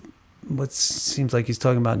because what seems like he's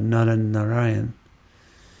talking about Nara Narayana.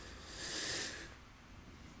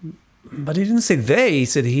 But he didn't say they, he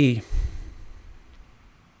said he.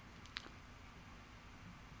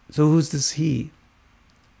 So who's this he?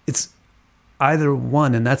 It's either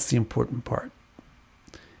one, and that's the important part.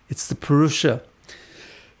 It's the Purusha.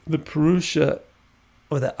 The Purusha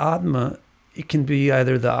or the Atma, it can be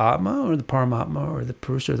either the Atma or the Paramatma or the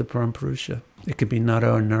Purusha or the Parampurusha. It could be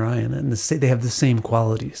Nara or Narayana, and they have the same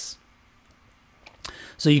qualities.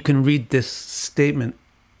 So you can read this statement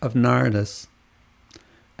of Narada's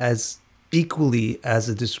as equally as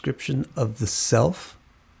a description of the self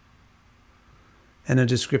and a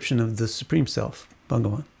description of the Supreme Self,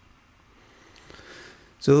 Bhagavan.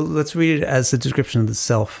 So let's read it as a description of the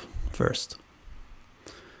self first.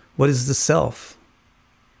 What is the self?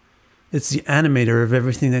 It's the animator of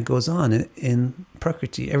everything that goes on in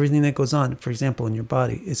Prakriti. Everything that goes on, for example, in your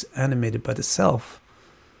body, is animated by the self.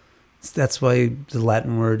 That's why the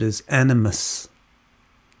Latin word is animus.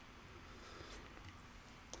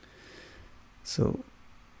 So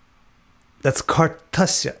that's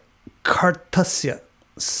kartasya. Kartasya.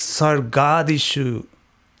 Sargadishu.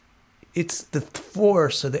 It's the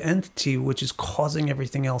force or the entity which is causing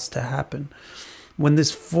everything else to happen. When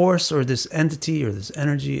this force or this entity or this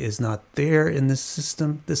energy is not there in this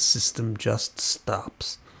system just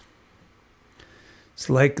stops. It's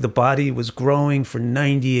like the body was growing for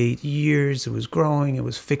 98 years. It was growing, it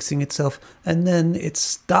was fixing itself, and then it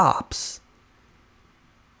stops.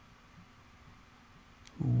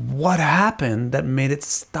 What happened that made it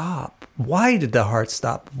stop? Why did the heart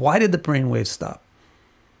stop? Why did the brainwaves stop?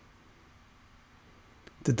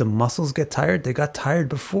 Did the muscles get tired? They got tired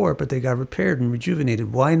before, but they got repaired and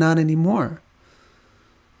rejuvenated. Why not anymore?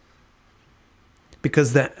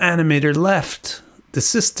 Because the animator left the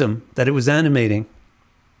system that it was animating.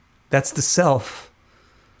 That's the self.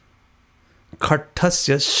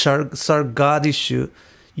 Kartasya sargadishu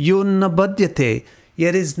yunnabadyate.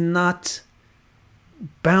 yet is not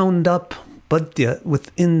bound up badya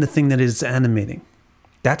within the thing that is animating.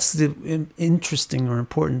 That's the interesting or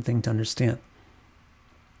important thing to understand.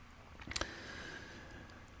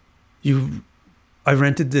 I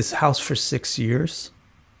rented this house for 6 years.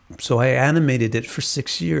 So I animated it for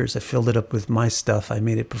 6 years. I filled it up with my stuff. I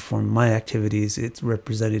made it perform my activities. It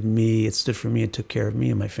represented me. It stood for me. It took care of me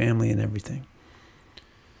and my family and everything.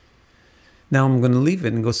 Now I'm going to leave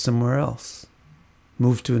it and go somewhere else.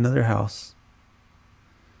 Move to another house.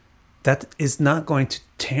 That is not going to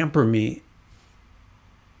tamper me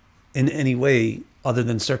in any way other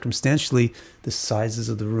than circumstantially. The sizes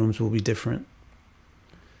of the rooms will be different.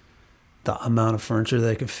 The amount of furniture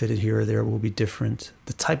that I can fit it here or there will be different.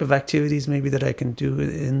 The type of activities maybe that I can do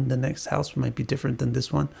in the next house might be different than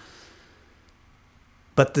this one.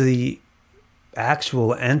 But the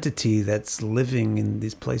actual entity that's living in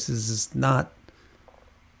these places is not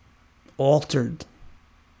altered.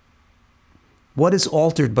 What is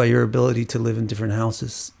altered by your ability to live in different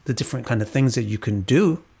houses? The different kind of things that you can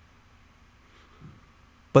do.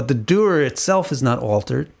 But the doer itself is not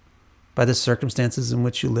altered by the circumstances in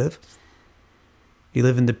which you live. You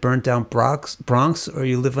live in the burnt down Bronx, or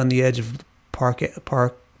you live on the edge of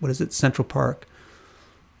Central Park.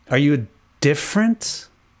 Are you different?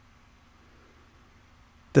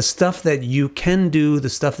 The stuff that you can do, the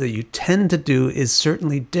stuff that you tend to do is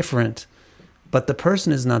certainly different, but the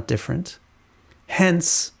person is not different.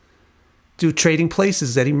 Hence, do Trading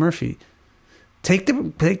Places, Eddie Murphy. Take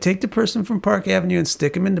the person from Park Avenue and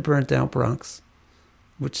stick him in the burnt down Bronx,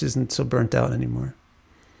 which isn't so burnt out anymore.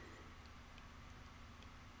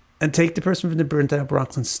 And take the person from the burnt down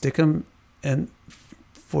Bronx and stick him in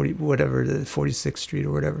the 46th Street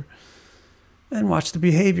or whatever, and watch the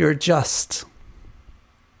behavior adjust.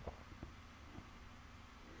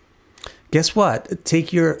 Guess what?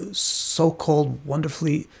 Take your so-called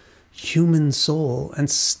wonderfully human soul and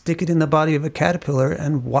stick it in the body of a caterpillar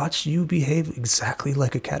and watch you behave exactly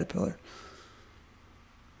like a caterpillar.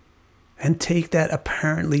 And take that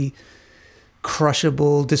apparently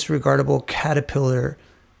crushable, disregardable caterpillar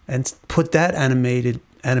and put that animated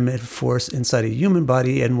force inside a human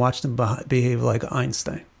body and watch them behave like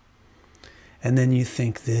Einstein. And then you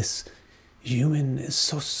think this human is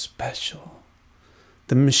so special.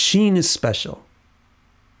 The machine is special.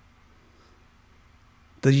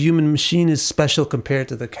 The human machine is special compared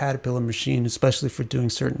to the caterpillar machine, especially for doing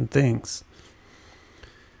certain things.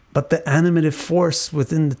 But the animative force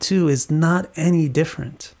within the two is not any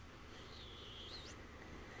different.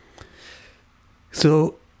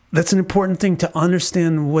 So that's an important thing to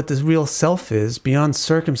understand what the real self is beyond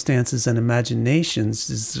circumstances and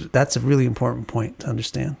imaginations. That's a really important point to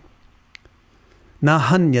understand. Na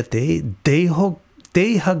hanyate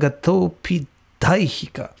dehagato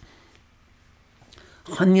pidaihika.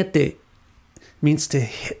 Hanyate means to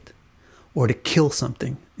hit or to kill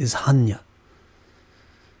something, is hanya.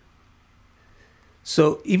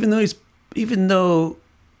 So even though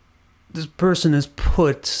this person is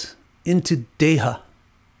put into deha,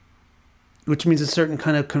 which means a certain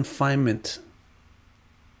kind of confinement,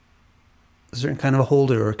 a certain kind of a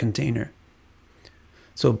holder or a container.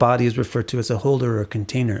 So body is referred to as a holder or a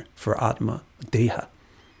container for atma, deha.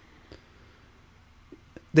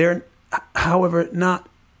 They're, however, not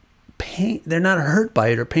they're not hurt by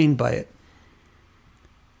it or pained by it.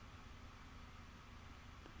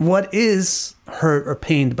 What is hurt or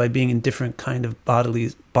pained by being in different kind of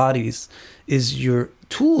bodies is your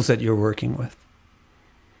tools that you're working with.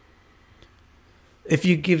 If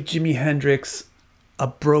you give Jimi Hendrix a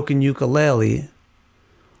broken ukulele,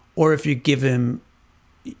 or if you give him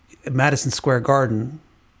Madison Square Garden,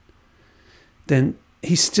 then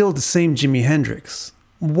he's still the same Jimi Hendrix.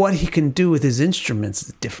 What he can do with his instruments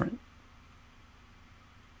is different.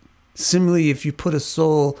 Similarly, if you put a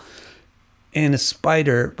soul in a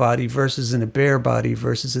spider body versus in a bear body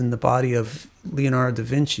versus in the body of Leonardo da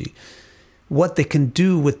Vinci, what they can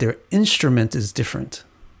do with their instrument is different.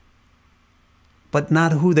 But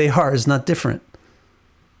not who they are is not different.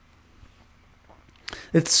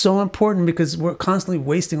 It's so important because we're constantly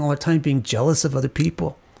wasting all our time being jealous of other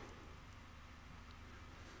people.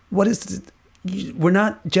 We're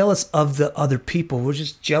not jealous of the other people. We're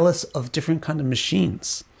just jealous of different kind of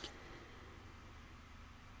machines.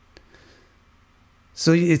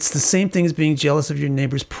 So it's the same thing as being jealous of your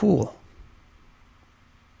neighbor's pool.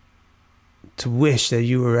 To wish that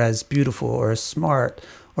you were as beautiful or as smart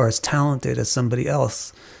or as talented as somebody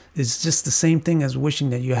else is just the same thing as wishing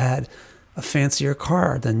that you had a fancier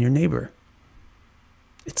car than your neighbor.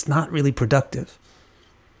 It's not really productive.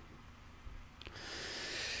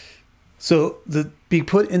 So be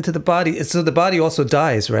put into the body. So the body also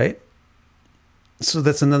dies, right? So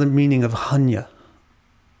that's another meaning of hanya.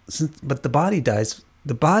 But the body dies.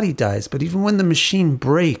 The body dies. But even when the machine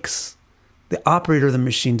breaks, the operator of the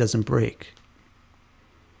machine doesn't break.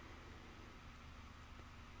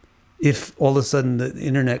 If all of a sudden the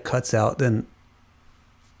internet cuts out, then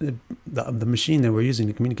the machine that we're using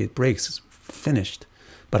to communicate breaks. It's finished.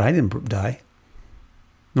 But I didn't die.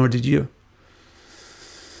 Nor did you.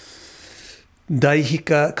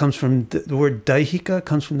 Daihika comes from the word daihika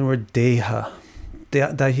comes from the word deha.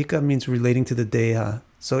 Daihika means relating to the deha.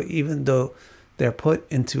 So even though they're put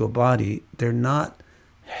into a body, they're not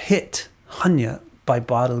hit, hanya, by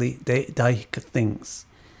bodily daihika things.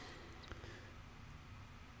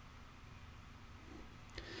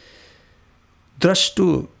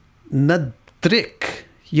 Drashtu nadrik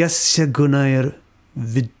yasya gunayar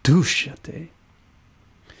vidushyate.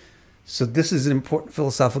 So this is an important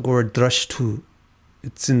philosophical word, drashtu.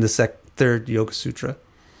 It's in the third Yoga Sutra.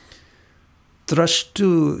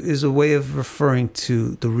 Drashtu is a way of referring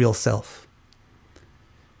to the real self.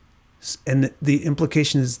 And the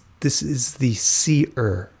implication is this is the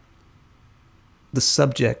seer, the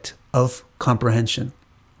subject of comprehension.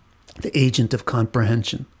 The agent of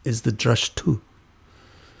comprehension is the drashtu.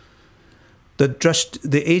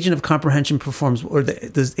 The agent of comprehension performs, or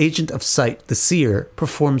the agent of sight, the seer,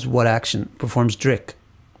 performs what action? Performs drik.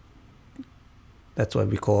 That's why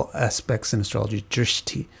we call aspects in astrology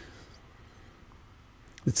drishti.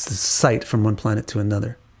 It's the sight from one planet to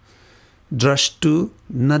another. Drashtu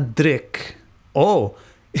nadrik. Oh,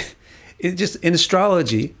 it just in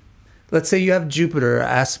astrology, let's say you have Jupiter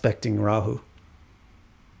aspecting Rahu.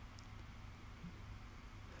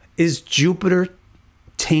 Is Jupiter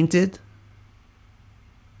tainted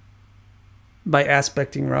by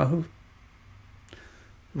aspecting Rahu?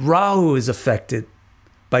 Rahu is affected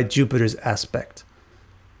by Jupiter's aspect.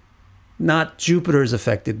 Not Jupiter is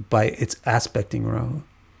affected by its aspecting Rahu.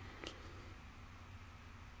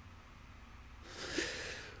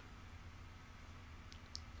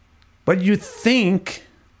 But you think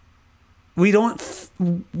we don't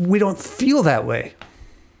feel that way.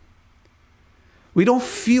 We don't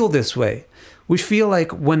feel this way. We feel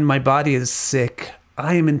like when my body is sick,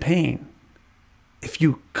 I am in pain. If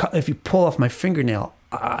you pull off my fingernail,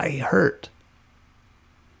 I hurt.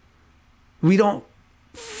 We don't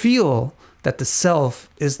feel that the self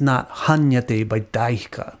is not hanyate by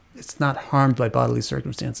daihika. It's not harmed by bodily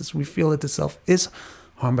circumstances. We feel that the self is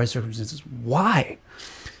harmed by circumstances. Why?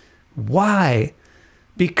 Why?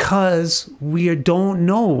 Because we don't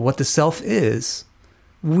know what the self is.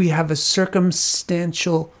 We have a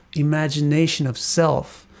circumstantial imagination of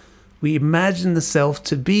self. We imagine the self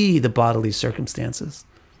to be the bodily circumstances.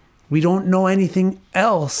 We don't know anything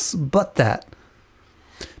else but that.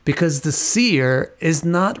 Because the seer is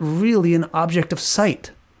not really an object of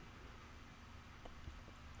sight.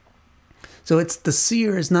 So the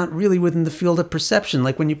seer is not really within the field of perception.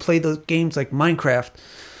 Like when you play those games like Minecraft,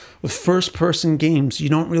 with first-person games, you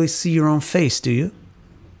don't really see your own face, do you?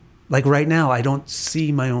 Like right now, I don't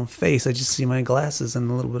see my own face. I just see my glasses and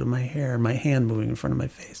a little bit of my hair and my hand moving in front of my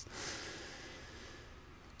face.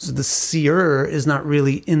 So the seer is not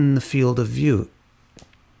really in the field of view.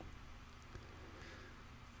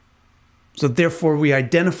 So therefore, we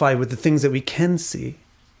identify with the things that we can see.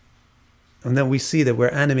 And then we see that we're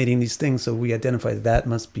animating these things, so we identify that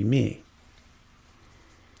must be me.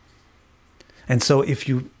 And so if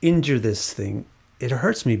you injure this thing, it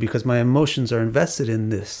hurts me because my emotions are invested in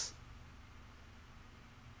this.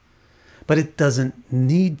 But it doesn't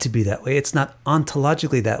need to be that way. It's not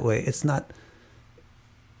ontologically that way. It's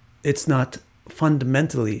not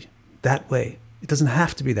fundamentally that way. It doesn't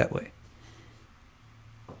have to be that way.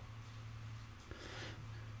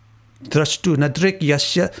 Drashtu nadrik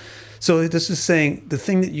yasya. So this is saying the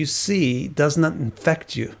thing that you see does not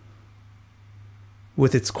infect you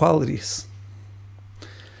with its qualities.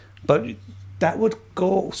 But that would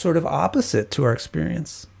go sort of opposite to our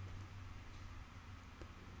experience.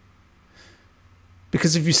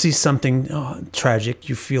 Because if you see something tragic,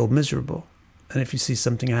 you feel miserable. And if you see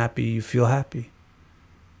something happy, you feel happy.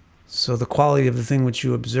 So the quality of the thing which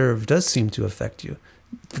you observe does seem to affect you.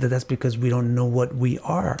 But that's because we don't know what we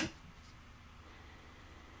are.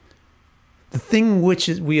 The thing which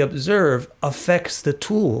we observe affects the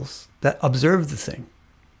tools that observe the thing.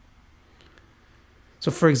 So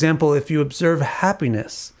for example, if you observe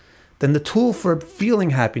happiness, then the tool for feeling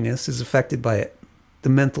happiness is affected by it. The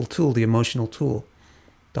mental tool, the emotional tool,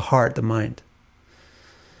 the heart, the mind.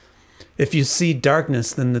 If you see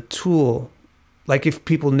darkness, then the tool, like if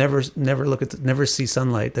people never see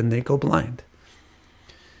sunlight, then they go blind.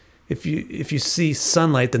 If you see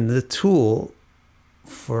sunlight, then the tool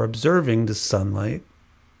for observing the sunlight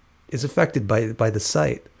is affected by the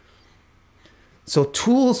sight. So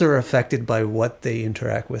tools are affected by what they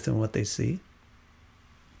interact with and what they see.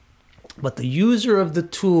 But the user of the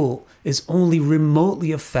tool is only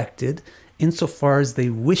remotely affected insofar as they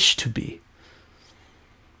wish to be.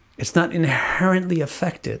 It's not inherently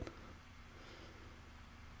affected.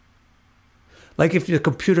 Like if your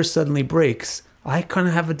computer suddenly breaks, I kind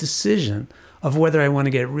of have a decision of whether I want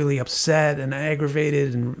to get really upset and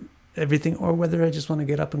aggravated and everything, or whether I just want to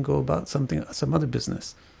get up and go about some other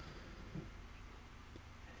business.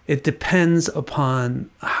 It depends upon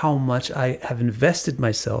how much I have invested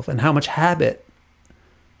myself and how much habit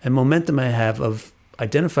and momentum I have of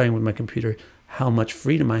identifying with my computer, how much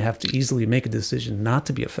freedom I have to easily make a decision not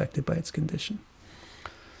to be affected by its condition.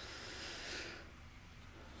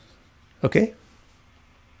 Okay?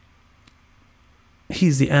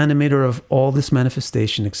 He's the animator of all this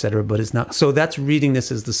manifestation, etc., but is not. So that's reading this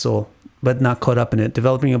as the soul, but not caught up in it.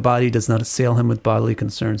 Developing a body does not assail him with bodily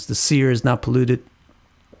concerns. The seer is not polluted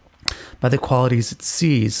by the qualities it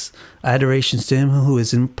sees. Adorations to him who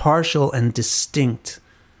is impartial and distinct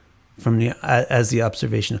from as the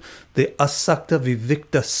observation. The asakta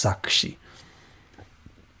vivikta sakshi.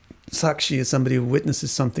 Sakshi is somebody who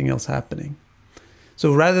witnesses something else happening.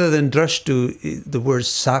 So rather than drashtu, the word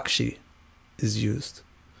sakshi is used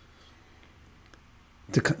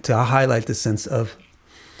to highlight the sense of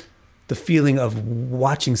the feeling of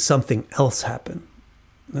watching something else happen.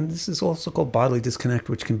 And this is also called bodily disconnect,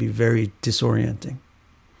 which can be very disorienting.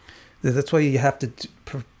 That's why you have to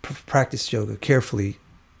practice yoga carefully,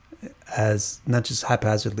 as not just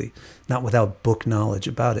haphazardly, not without book knowledge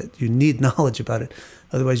about it. You need knowledge about it.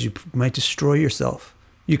 Otherwise, you might destroy yourself.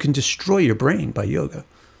 You can destroy your brain by yoga.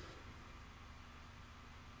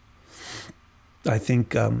 I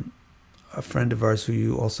think a friend of ours who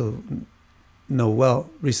you also know well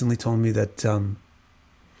recently told me that, I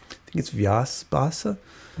think it's Vyasabhasa.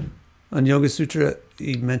 On Yoga Sutra,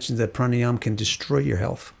 he mentions that pranayama can destroy your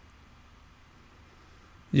health.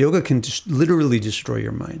 Yoga can literally destroy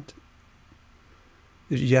your mind.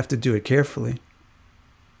 You have to do it carefully.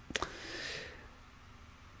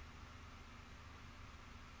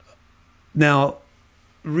 Now,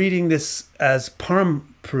 reading this as Param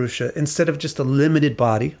Purusha, instead of just a limited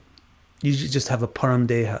body, you just have a Param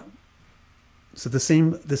Deha. So the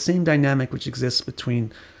same dynamic which exists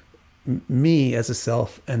between me as a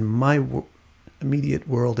self and my immediate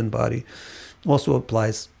world and body also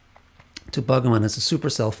applies to Bhagavan as a super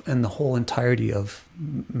self and the whole entirety of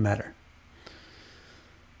matter.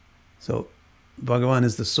 So Bhagavan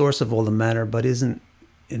is the source of all the matter, but isn't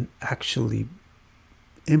actually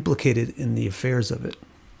implicated in the affairs of it.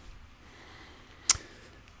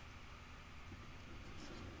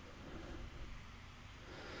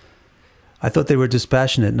 I thought they were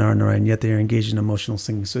dispassionate, Nara Narayana, yet they are engaged in emotional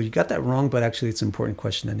singing. So you got that wrong, but actually it's an important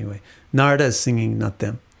question anyway. Narada is singing, not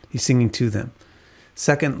them. He's singing to them.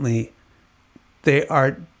 Secondly, they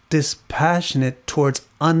are dispassionate towards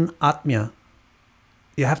anatmya.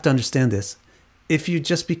 You have to understand this. If you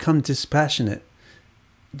just become dispassionate,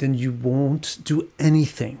 then you won't do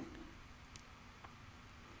anything.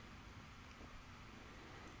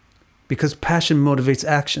 Because passion motivates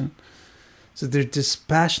action. So they're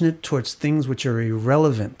dispassionate towards things which are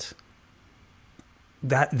irrelevant.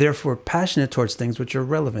 Therefore, passionate towards things which are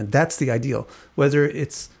relevant. That's the ideal. Whether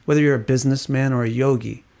you're a businessman or a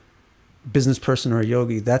yogi, business person or a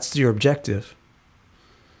yogi, that's your objective.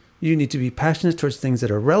 You need to be passionate towards things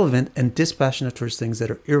that are relevant and dispassionate towards things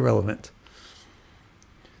that are irrelevant.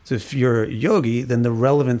 So if you're a yogi, then the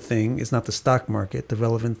relevant thing is not the stock market. The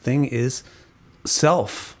relevant thing is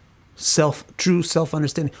true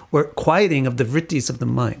self-understanding, or quieting of the vrittis of the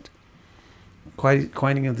mind,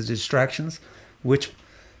 quieting of the distractions which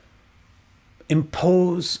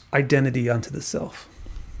impose identity onto the self.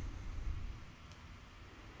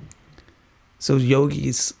 So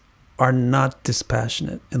yogis are not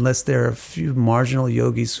dispassionate unless there are a few marginal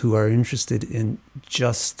yogis who are interested in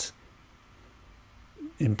just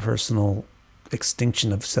impersonal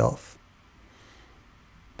extinction of self.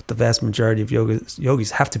 But the vast majority of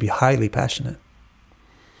yogis have to be highly passionate.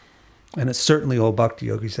 And it's certainly all bhakti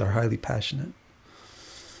yogis are highly passionate.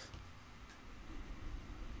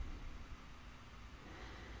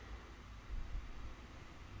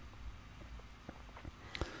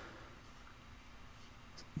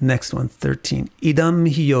 Next one, 13. Idam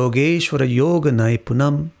hi yogeshvara yoga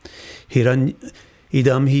naipunam idam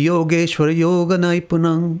hi yogeshvara yoga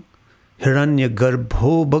naipunam hiranya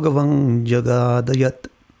garbho bhagavan jagadayat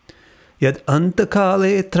yad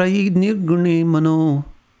antakale trayi nirgune mano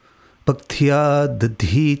Bhaktya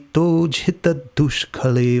dadhi tojhita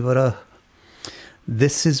dushkalevara.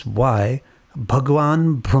 This is why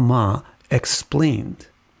Bhagwan Brahma explained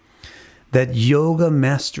that yoga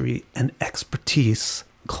mastery and expertise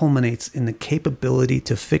culminates in the capability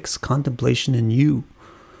to fix contemplation in you,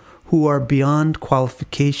 who are beyond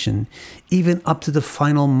qualification, even up to the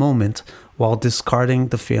final moment, while discarding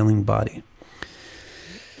the failing body.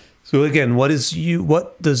 So again, what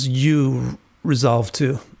does you resolve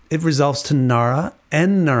to? It resolves to Nara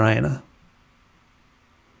and Narayana.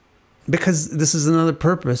 Because this is another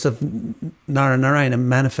purpose of Nara Narayana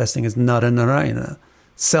manifesting as Nara Narayana.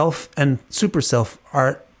 Self and super self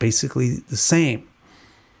are basically the same.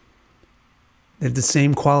 They have the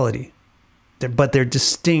same quality. But they're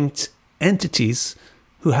distinct entities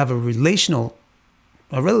who have a relationship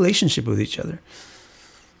with each other.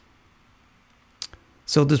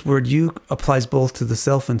 So this word you applies both to the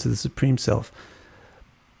self and to the supreme self.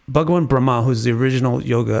 Bhagavan Brahma, who's the original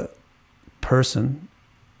yoga person,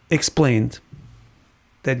 explained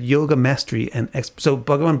that yoga mastery and so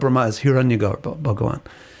Bhagavan Brahma is Hiranyagarbha Bhagavan.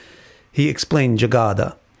 He explained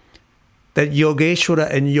Jagada, that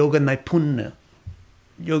Yogeshwara and Yoga Naipunya.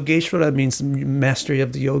 Yogeshwara means mastery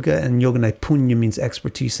of the yoga, and Yoga Naipunya means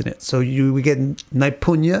expertise in it. So we get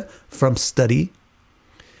Naipunya from study,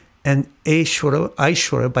 and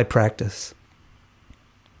Aishwara by practice.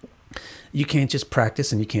 You can't just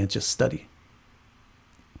practice and you can't just study.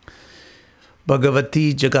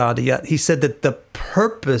 Bhagavati Jagadayat. He said that the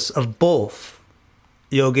purpose of both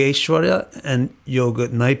Yogeshwara and Yoga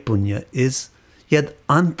Naipunya is yad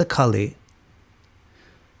antakale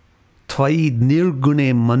tvai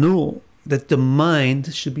nirgune mano, that the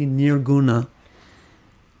mind should be nirguna.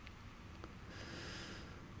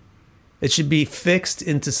 It should be fixed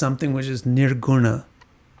into something which is nirguna.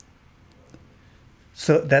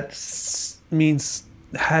 So that means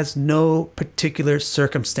has no particular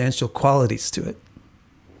circumstantial qualities to it.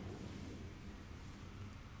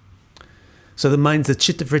 So the mind's the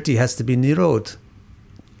chittavritti has to be nirod.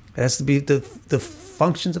 It has to be the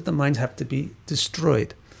functions of the mind have to be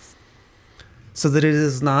destroyed, so that it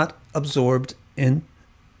is not absorbed in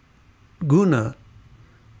guna,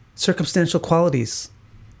 circumstantial qualities,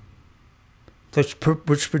 which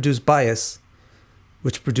produce bias,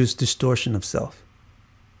 which produce distortion of self.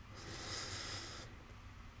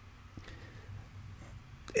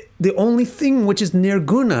 The only thing which is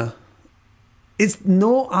nirguna is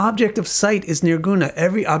no object of sight is nirguna.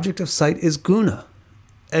 Every object of sight is guna.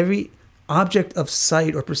 Every object of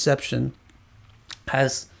sight or perception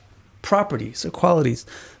has properties or qualities.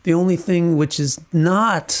 The only thing which is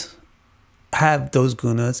not have those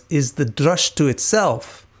gunas is the drashtu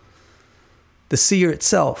itself, the seer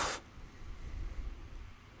itself,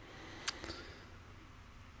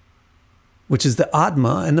 which is the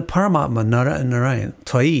Atma and the Paramatma, Nara and Narayana.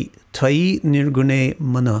 Tvai nirgune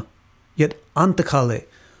mana, yet antakale,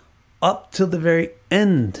 up till the very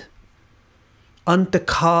end.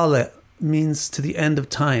 Antakale means to the end of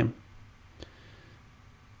time.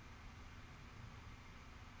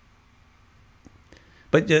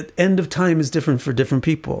 But the end of time is different for different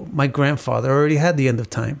people. My grandfather already had the end of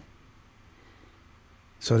time.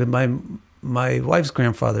 So did my wife's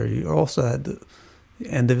grandfather. He also had the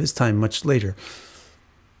end of his time much later.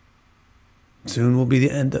 Soon will be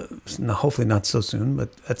the end of, no, hopefully not so soon, but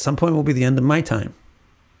at some point will be the end of my time.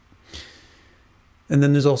 And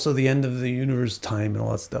then there's also the end of the universe time and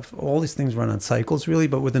all that stuff. All these things run on cycles really,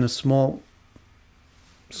 but within a small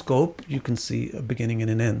scope, you can see a beginning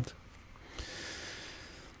and an end.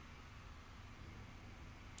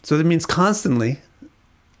 So that means constantly,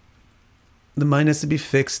 the mind has to be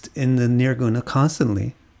fixed in the nirguna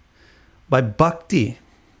constantly by bhakti.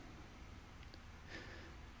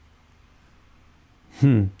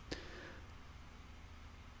 I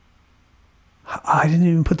didn't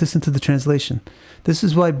even put this into the translation. This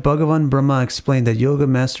is why Bhagavan Brahma explained that yoga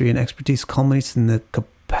mastery and expertise culminates in the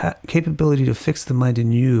capability to fix the mind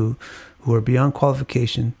in you who are beyond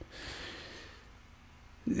qualification.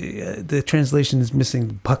 The translation is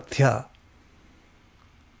missing bhaktya.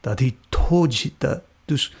 Dadhi tojita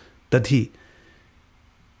dadhi.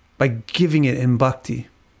 By giving it in bhakti.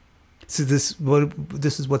 So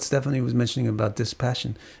this is what Stephanie was mentioning about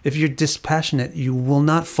dispassion. If you're dispassionate, you will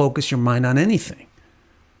not focus your mind on anything.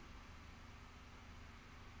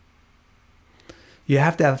 You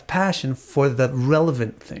have to have passion for the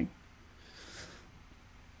relevant thing.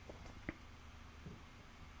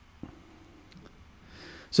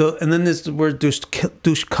 So, and then there's the word dush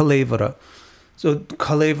kalevara. So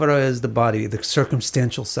kalevara is the body, the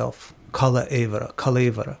circumstantial self. Kala evara,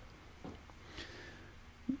 kalevara.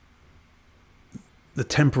 the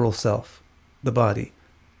temporal self, the body,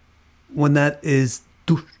 when that is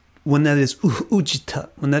ujita,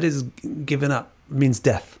 when that is given up, it means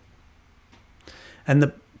death. And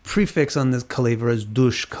the prefix on this kalevara is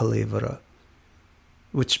dush kalevara,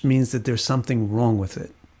 which means that there's something wrong with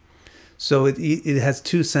it. So it has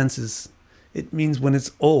two senses. It means when it's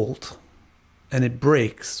old and it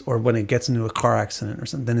breaks, or when it gets into a car accident or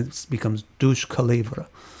something, then it becomes dush kalevara,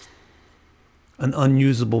 an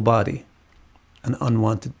unusable body, an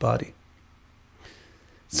unwanted body.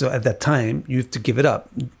 So at that time, you have to give it up.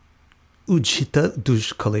 Ujita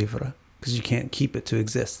dush kalevara, because you can't keep it to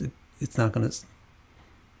exist. It's not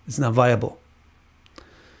viable.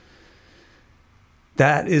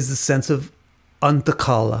 That is the sense of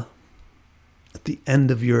antakala. At the end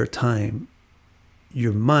of your time,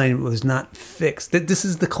 your mind was not fixed. This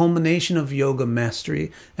is the culmination of yoga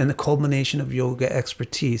mastery and the culmination of yoga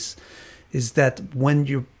expertise, is that when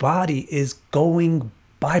your body is going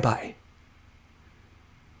bye-bye,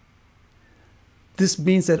 this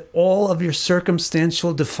means that all of your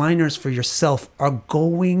circumstantial definers for yourself are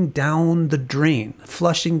going down the drain,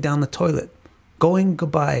 flushing down the toilet, going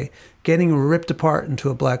goodbye, getting ripped apart into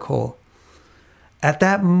a black hole. At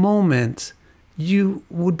that moment, you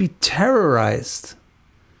would be terrorized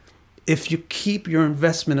if you keep your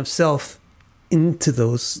investment of self into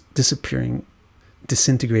those disappearing,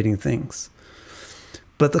 disintegrating things.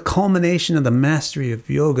 But the culmination of the mastery of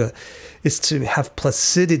yoga is to have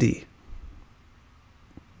placidity.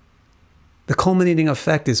 The culminating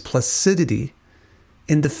effect is placidity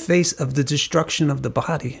in the face of the destruction of the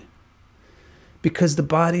body, because the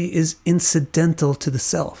body is incidental to the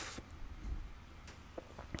self.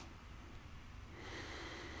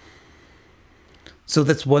 So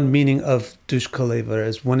that's one meaning of dushkalevara,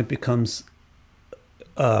 is when it becomes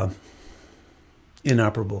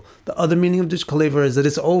inoperable. The other meaning of dushkalevara is that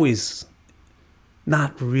it's always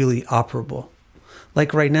not really operable.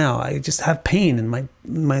 Like right now, I just have pain in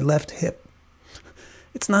my left hip.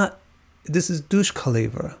 It's not, this is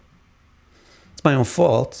dushkalevara. It's my own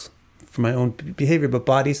fault for my own behavior, but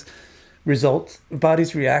bodies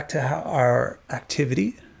react to our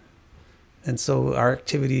activity. And so our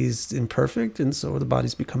activity is imperfect, and so the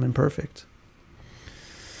bodies become imperfect.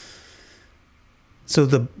 So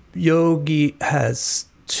the yogi has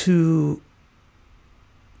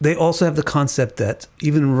they also have the concept that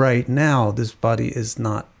even right now, this body is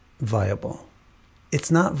not viable. It's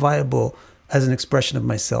not viable as an expression of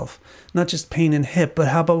myself. Not just pain in hip, but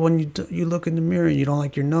how about when you look in the mirror and you don't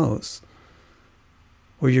like your nose,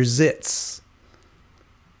 or your zits,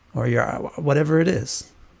 or your whatever it is.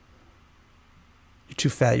 You're too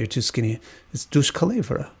fat, you're too skinny. It's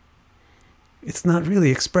dushkalevara. It's not really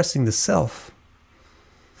expressing the self.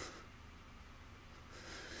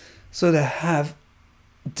 So to have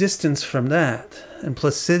distance from that, and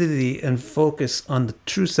placidity and focus on the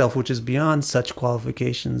true self, which is beyond such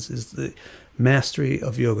qualifications, is the mastery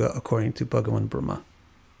of yoga according to Bhagavan Brahma.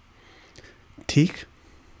 Teak?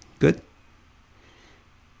 Good?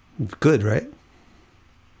 Good, right?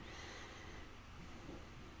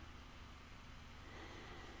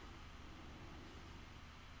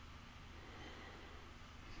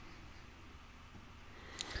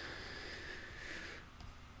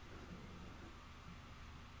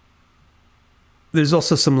 There's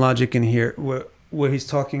also some logic in here where he's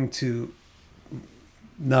talking to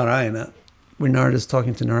Narayana. Where Narada is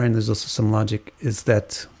talking to Narayana, there's also some logic, is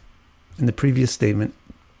that in the previous statement,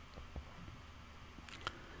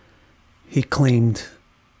 he claimed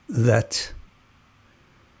that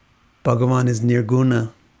Bhagavan is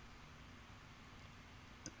nirguna,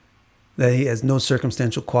 that he has no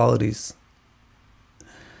circumstantial qualities.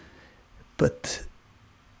 But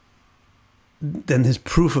then his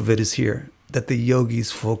proof of it is here, that the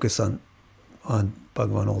yogis focus on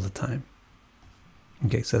Bhagavan all the time.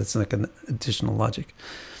 Okay, so that's like an additional logic.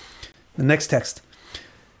 The next text.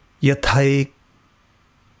 Yathai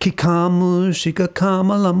kikamu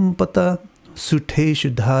shikakama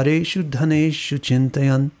suteshu dhareshu dhaneshu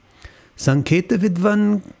chintayan sanketa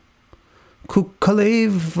vidvan kukkale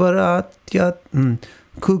varatyat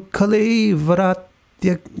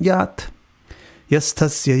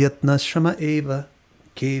yastasya yatna shrama eva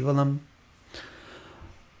kevalam.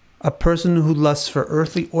 A person who lusts for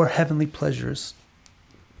earthly or heavenly pleasures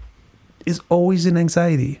is always in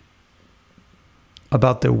anxiety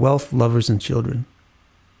about their wealth, lovers, and children.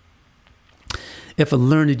 If a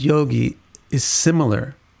learned yogi is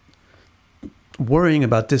similar, worrying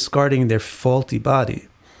about discarding their faulty body,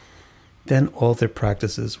 then all their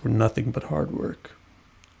practices were nothing but hard work.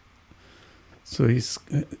 So he's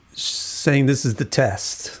saying this is the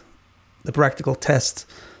test, the practical test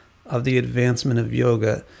of the advancement of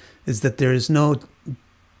yoga is that there is no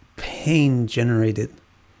pain generated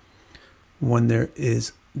when there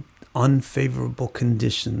is unfavorable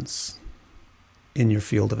conditions in your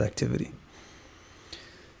field of activity.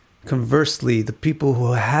 Conversely, the people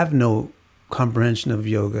who have no comprehension of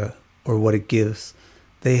yoga or what it gives,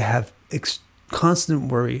 they have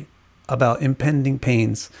constant worry about impending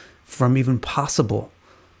pains from even possible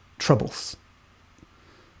troubles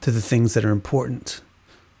to the things that are important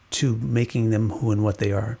to making them who and what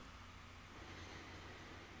they are.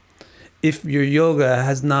 If your yoga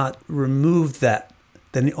has not removed that,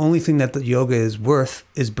 then the only thing that the yoga is worth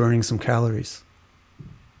is burning some calories.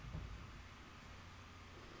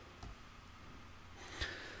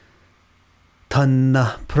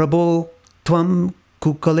 Tanna prabho tvam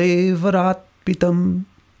kukalevarat pitam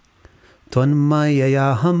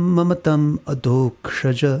tvanmayayaham mamatam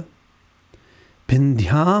adokshaja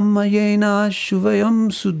pindhyamayena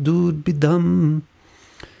shuvayam sududbidham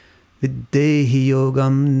viddehi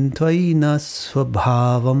yogam tvaina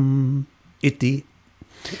swabhavam iti.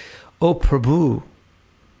 O Prabhu,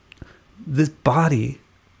 this body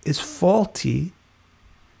is faulty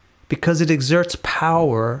because it exerts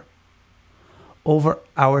power over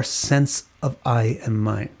our sense of I and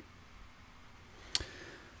mine.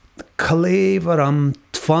 Kalevaram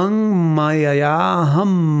tvang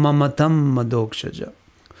mayayaham mamatam madokshaja.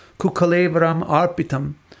 Kukalevaram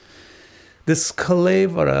arpitam. This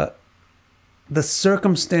kalevara, the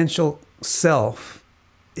circumstantial self,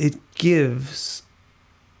 it gives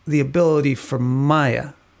the ability for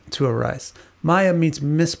Maya to arise. Maya means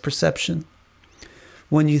misperception.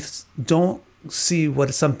 When you don't see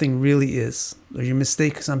what something really is, or you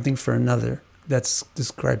mistake something for another, that's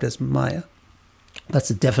described as Maya. That's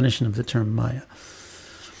the definition of the term Maya.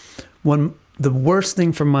 The worst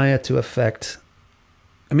thing for Maya to affect,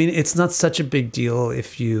 I mean, it's not such a big deal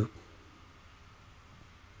if you,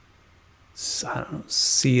 I don't know,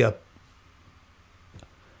 see a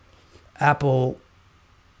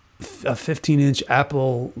 15-inch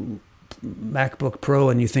Apple MacBook Pro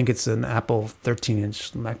and you think it's an Apple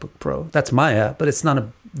 13-inch MacBook Pro. That's Maya, but it's not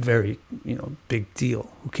a very, big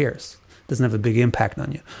deal. Who cares? It doesn't have a big impact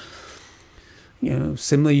on you.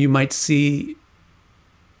 Similarly, you might see,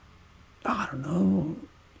 I don't know,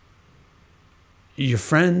 your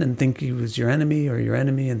friend and think he was your enemy, or your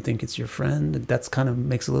enemy and think it's your friend. That's kind of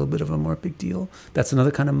makes a little bit of a more big deal. That's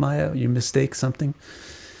another kind of Maya. You mistake something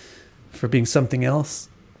for being something else.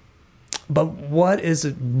 But what is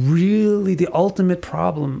it really the ultimate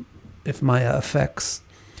problem if Maya affects?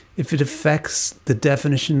 If it affects the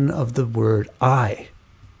definition of the word I.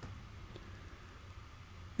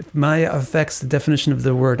 If Maya affects the definition of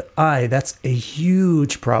the word I, that's a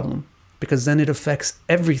huge problem, because then it affects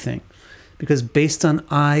everything. Because based on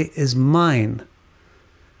I is mine,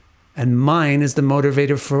 and mine is the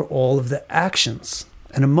motivator for all of the actions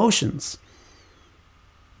and emotions.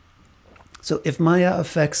 So if Maya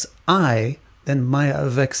affects I, then Maya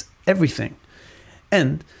affects everything.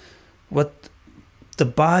 And what the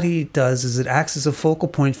body does is it acts as a focal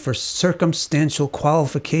point for circumstantial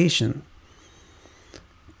qualification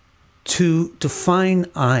to define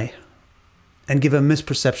I and give a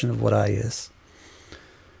misperception of what I is.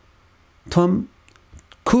 Tvam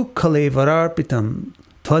kukalevararpitam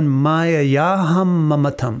tvan maya yaham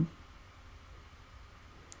mamatam.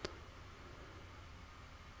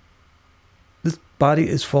 This body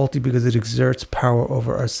is faulty because it exerts power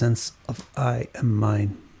over our sense of I and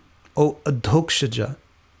mine. O adokshaja.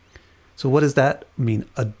 So what does that mean?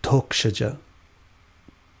 Adokshaja.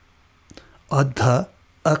 Adha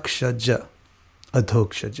akshaja.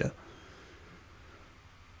 Adokshaja.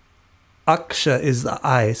 Aksha is the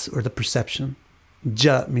eyes or the perception.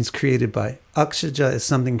 Ja means created by. Akshaja is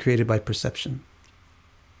something created by perception.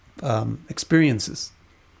 Experiences.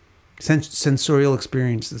 Sensorial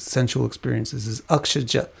experiences, sensual experiences is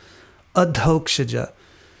akshaja. Adhokshaja.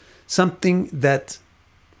 Something that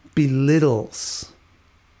belittles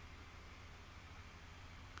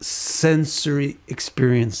sensory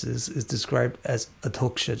experiences is described as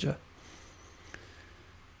adhokshaja.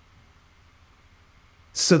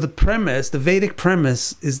 So the premise, the Vedic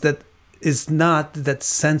premise, is not that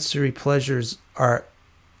sensory pleasures are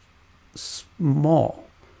small.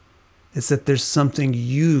 It's that there's something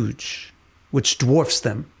huge which dwarfs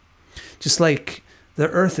them. Just like the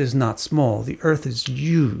earth is not small, the earth is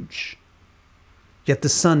huge. Yet the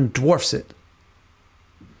sun dwarfs it.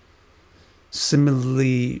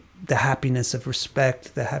 Similarly, the happiness of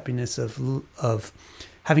respect, the happiness of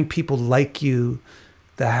having people like you,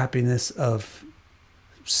 the happiness of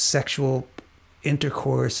sexual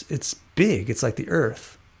intercourse, it's big. It's like the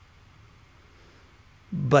earth.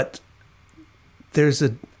 But there's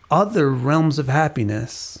other realms of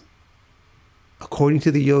happiness, according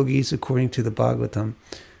to the yogis, according to the Bhagavatam,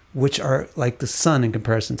 which are like the sun in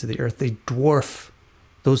comparison to the earth. They dwarf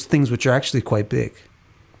those things which are actually quite big.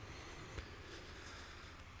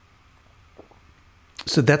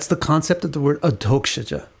 So that's the concept of the word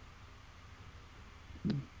adokshaja.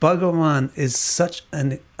 Bhagavan is such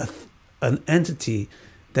an entity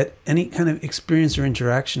that any kind of experience or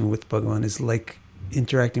interaction with Bhagavan is like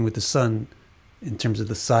interacting with the sun in terms of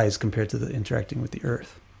the size compared to the interacting with the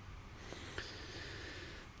earth.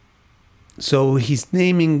 So he's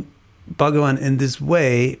naming Bhagavan in this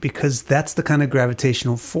way because that's the kind of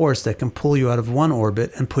gravitational force that can pull you out of one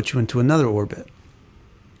orbit and put you into another orbit.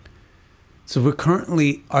 So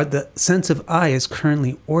the sense of I is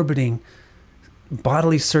currently orbiting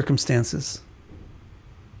bodily circumstances.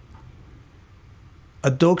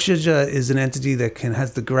 Adokshaja is an entity that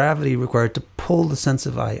has the gravity required to pull the sense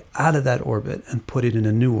of I out of that orbit and put it in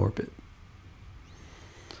a new orbit.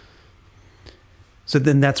 So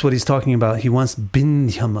then that's what he's talking about. He wants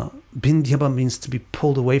bindhyama. Bindhyama means to be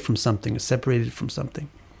pulled away from something, or separated from something.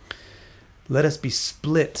 Let us be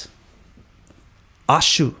split.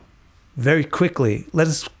 Ashu. Very quickly. Let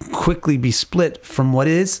us quickly be split from what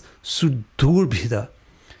is sudurbhida.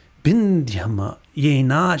 Bindhyama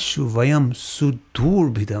yenashu vayam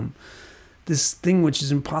sudurbhidam. This thing which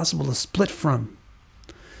is impossible to split from.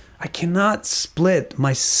 I cannot split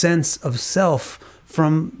my sense of self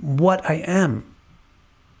from what I am.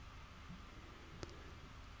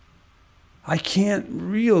 I can't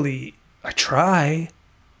really. I try.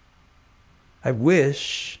 I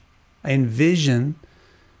wish. I envision.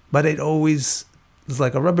 But it always is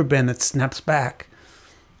like a rubber band that snaps back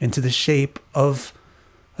into the shape of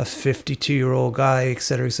a 52-year-old guy,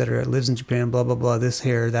 etc., lives in Japan, blah, blah, blah, this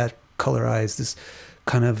hair, that color eyes, this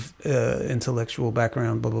kind of intellectual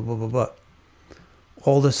background, blah, blah, blah, blah, blah.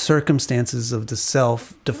 All the circumstances of the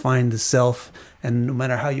self define the self, and no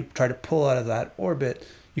matter how you try to pull out of that orbit,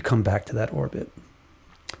 you come back to that orbit.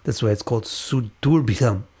 That's why it's called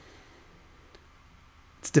sudurbhidam.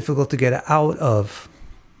 It's difficult to get out of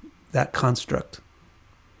that construct.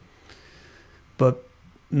 But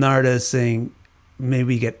Narada is saying, may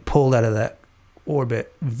we get pulled out of that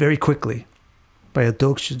orbit very quickly by a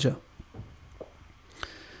dokshaja.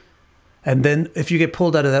 And then if you get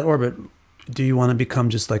pulled out of that orbit, do you want to become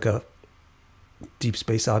just like a deep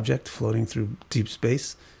space object floating through deep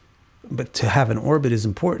space? But to have an orbit is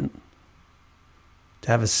important. To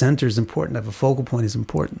have a center is important. To have a focal point is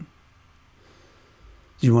important.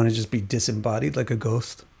 Do you want to just be disembodied like a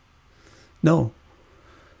ghost? No.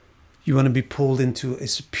 You want to be pulled into a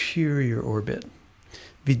superior orbit.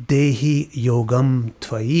 Videhi yogam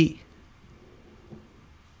tvayi.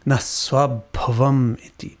 Naswabhavam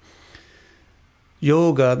iti.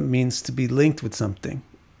 Yoga means to be linked with something.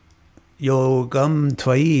 Yogam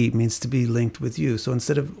tvayi means to be linked with you. So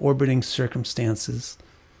instead of orbiting circumstances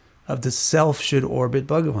of the self, should orbit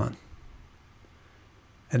Bhagavan.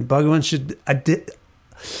 And Bhagavan should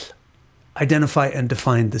identify and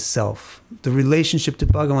define the self. The relationship to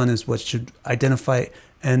Bhagavan is what should identify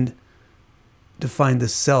and define the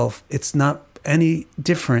self. It's not any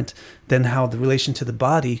different than how the relation to the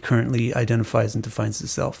body currently identifies and defines the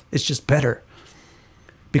self. It's just better.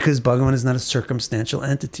 Because Bhagavan is not a circumstantial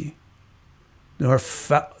entity, nor a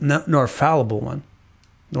fallible one,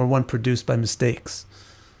 nor one produced by mistakes.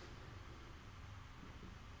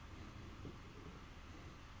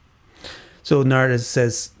 So Narada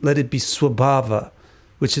says, let it be swabhava,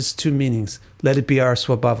 which is two meanings. Let it be our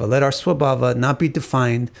swabhava. Let our swabhava not be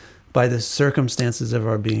defined by the circumstances of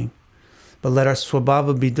our being, but let our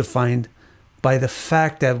swabhava be defined by the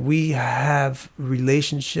fact that we have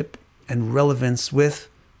relationship and relevance with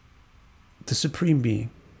the Supreme Being.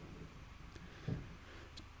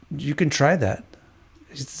 You can try that.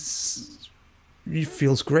 It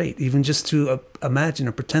feels great, even just to imagine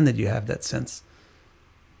or pretend that you have that sense.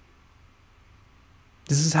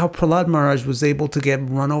 This is how Prahlad Maharaj was able to get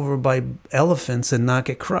run over by elephants and not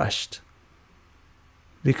get crushed.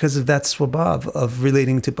 Because of that swabhav of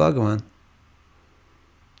relating to Bhagavan.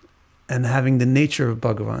 And having the nature of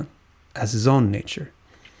Bhagavan as his own nature.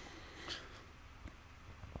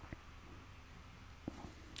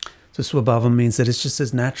 So swabhava means that it's just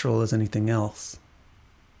as natural as anything else.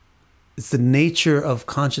 It's the nature of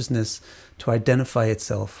consciousness to identify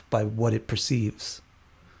itself by what it perceives.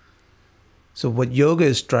 So what yoga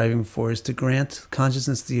is striving for is to grant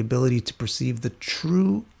consciousness the ability to perceive the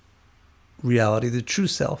true reality, the true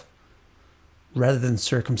self, rather than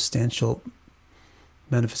circumstantial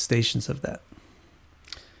manifestations of that.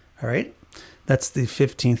 All right? That's the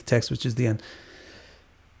 15th text, which is the end.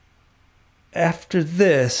 after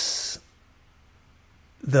this,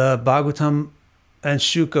 the Bhagavatam and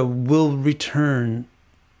Shuka will return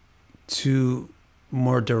to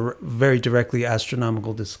more very directly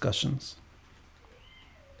astronomical discussions.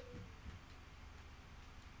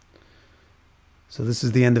 So this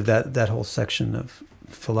is the end of that whole section of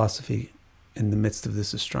philosophy in the midst of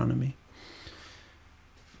this astronomy.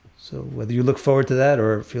 So whether you look forward to that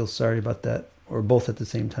or feel sorry about that, or both at the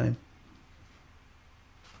same time,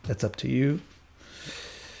 that's up to you.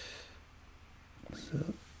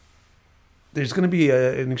 So there's going to be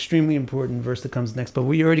an extremely important verse that comes next, but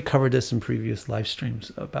we already covered this in previous live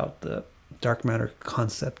streams about the dark matter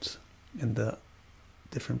concept and the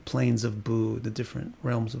different planes of Bu, the different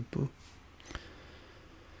realms of Bu.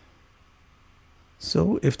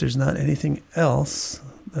 So if there's not anything else,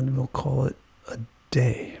 then we'll call it a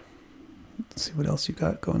day. Let's see what else you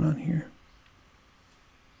got going on here.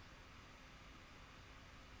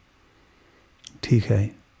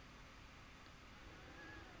 TK.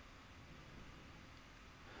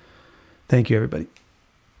 Thank you, everybody.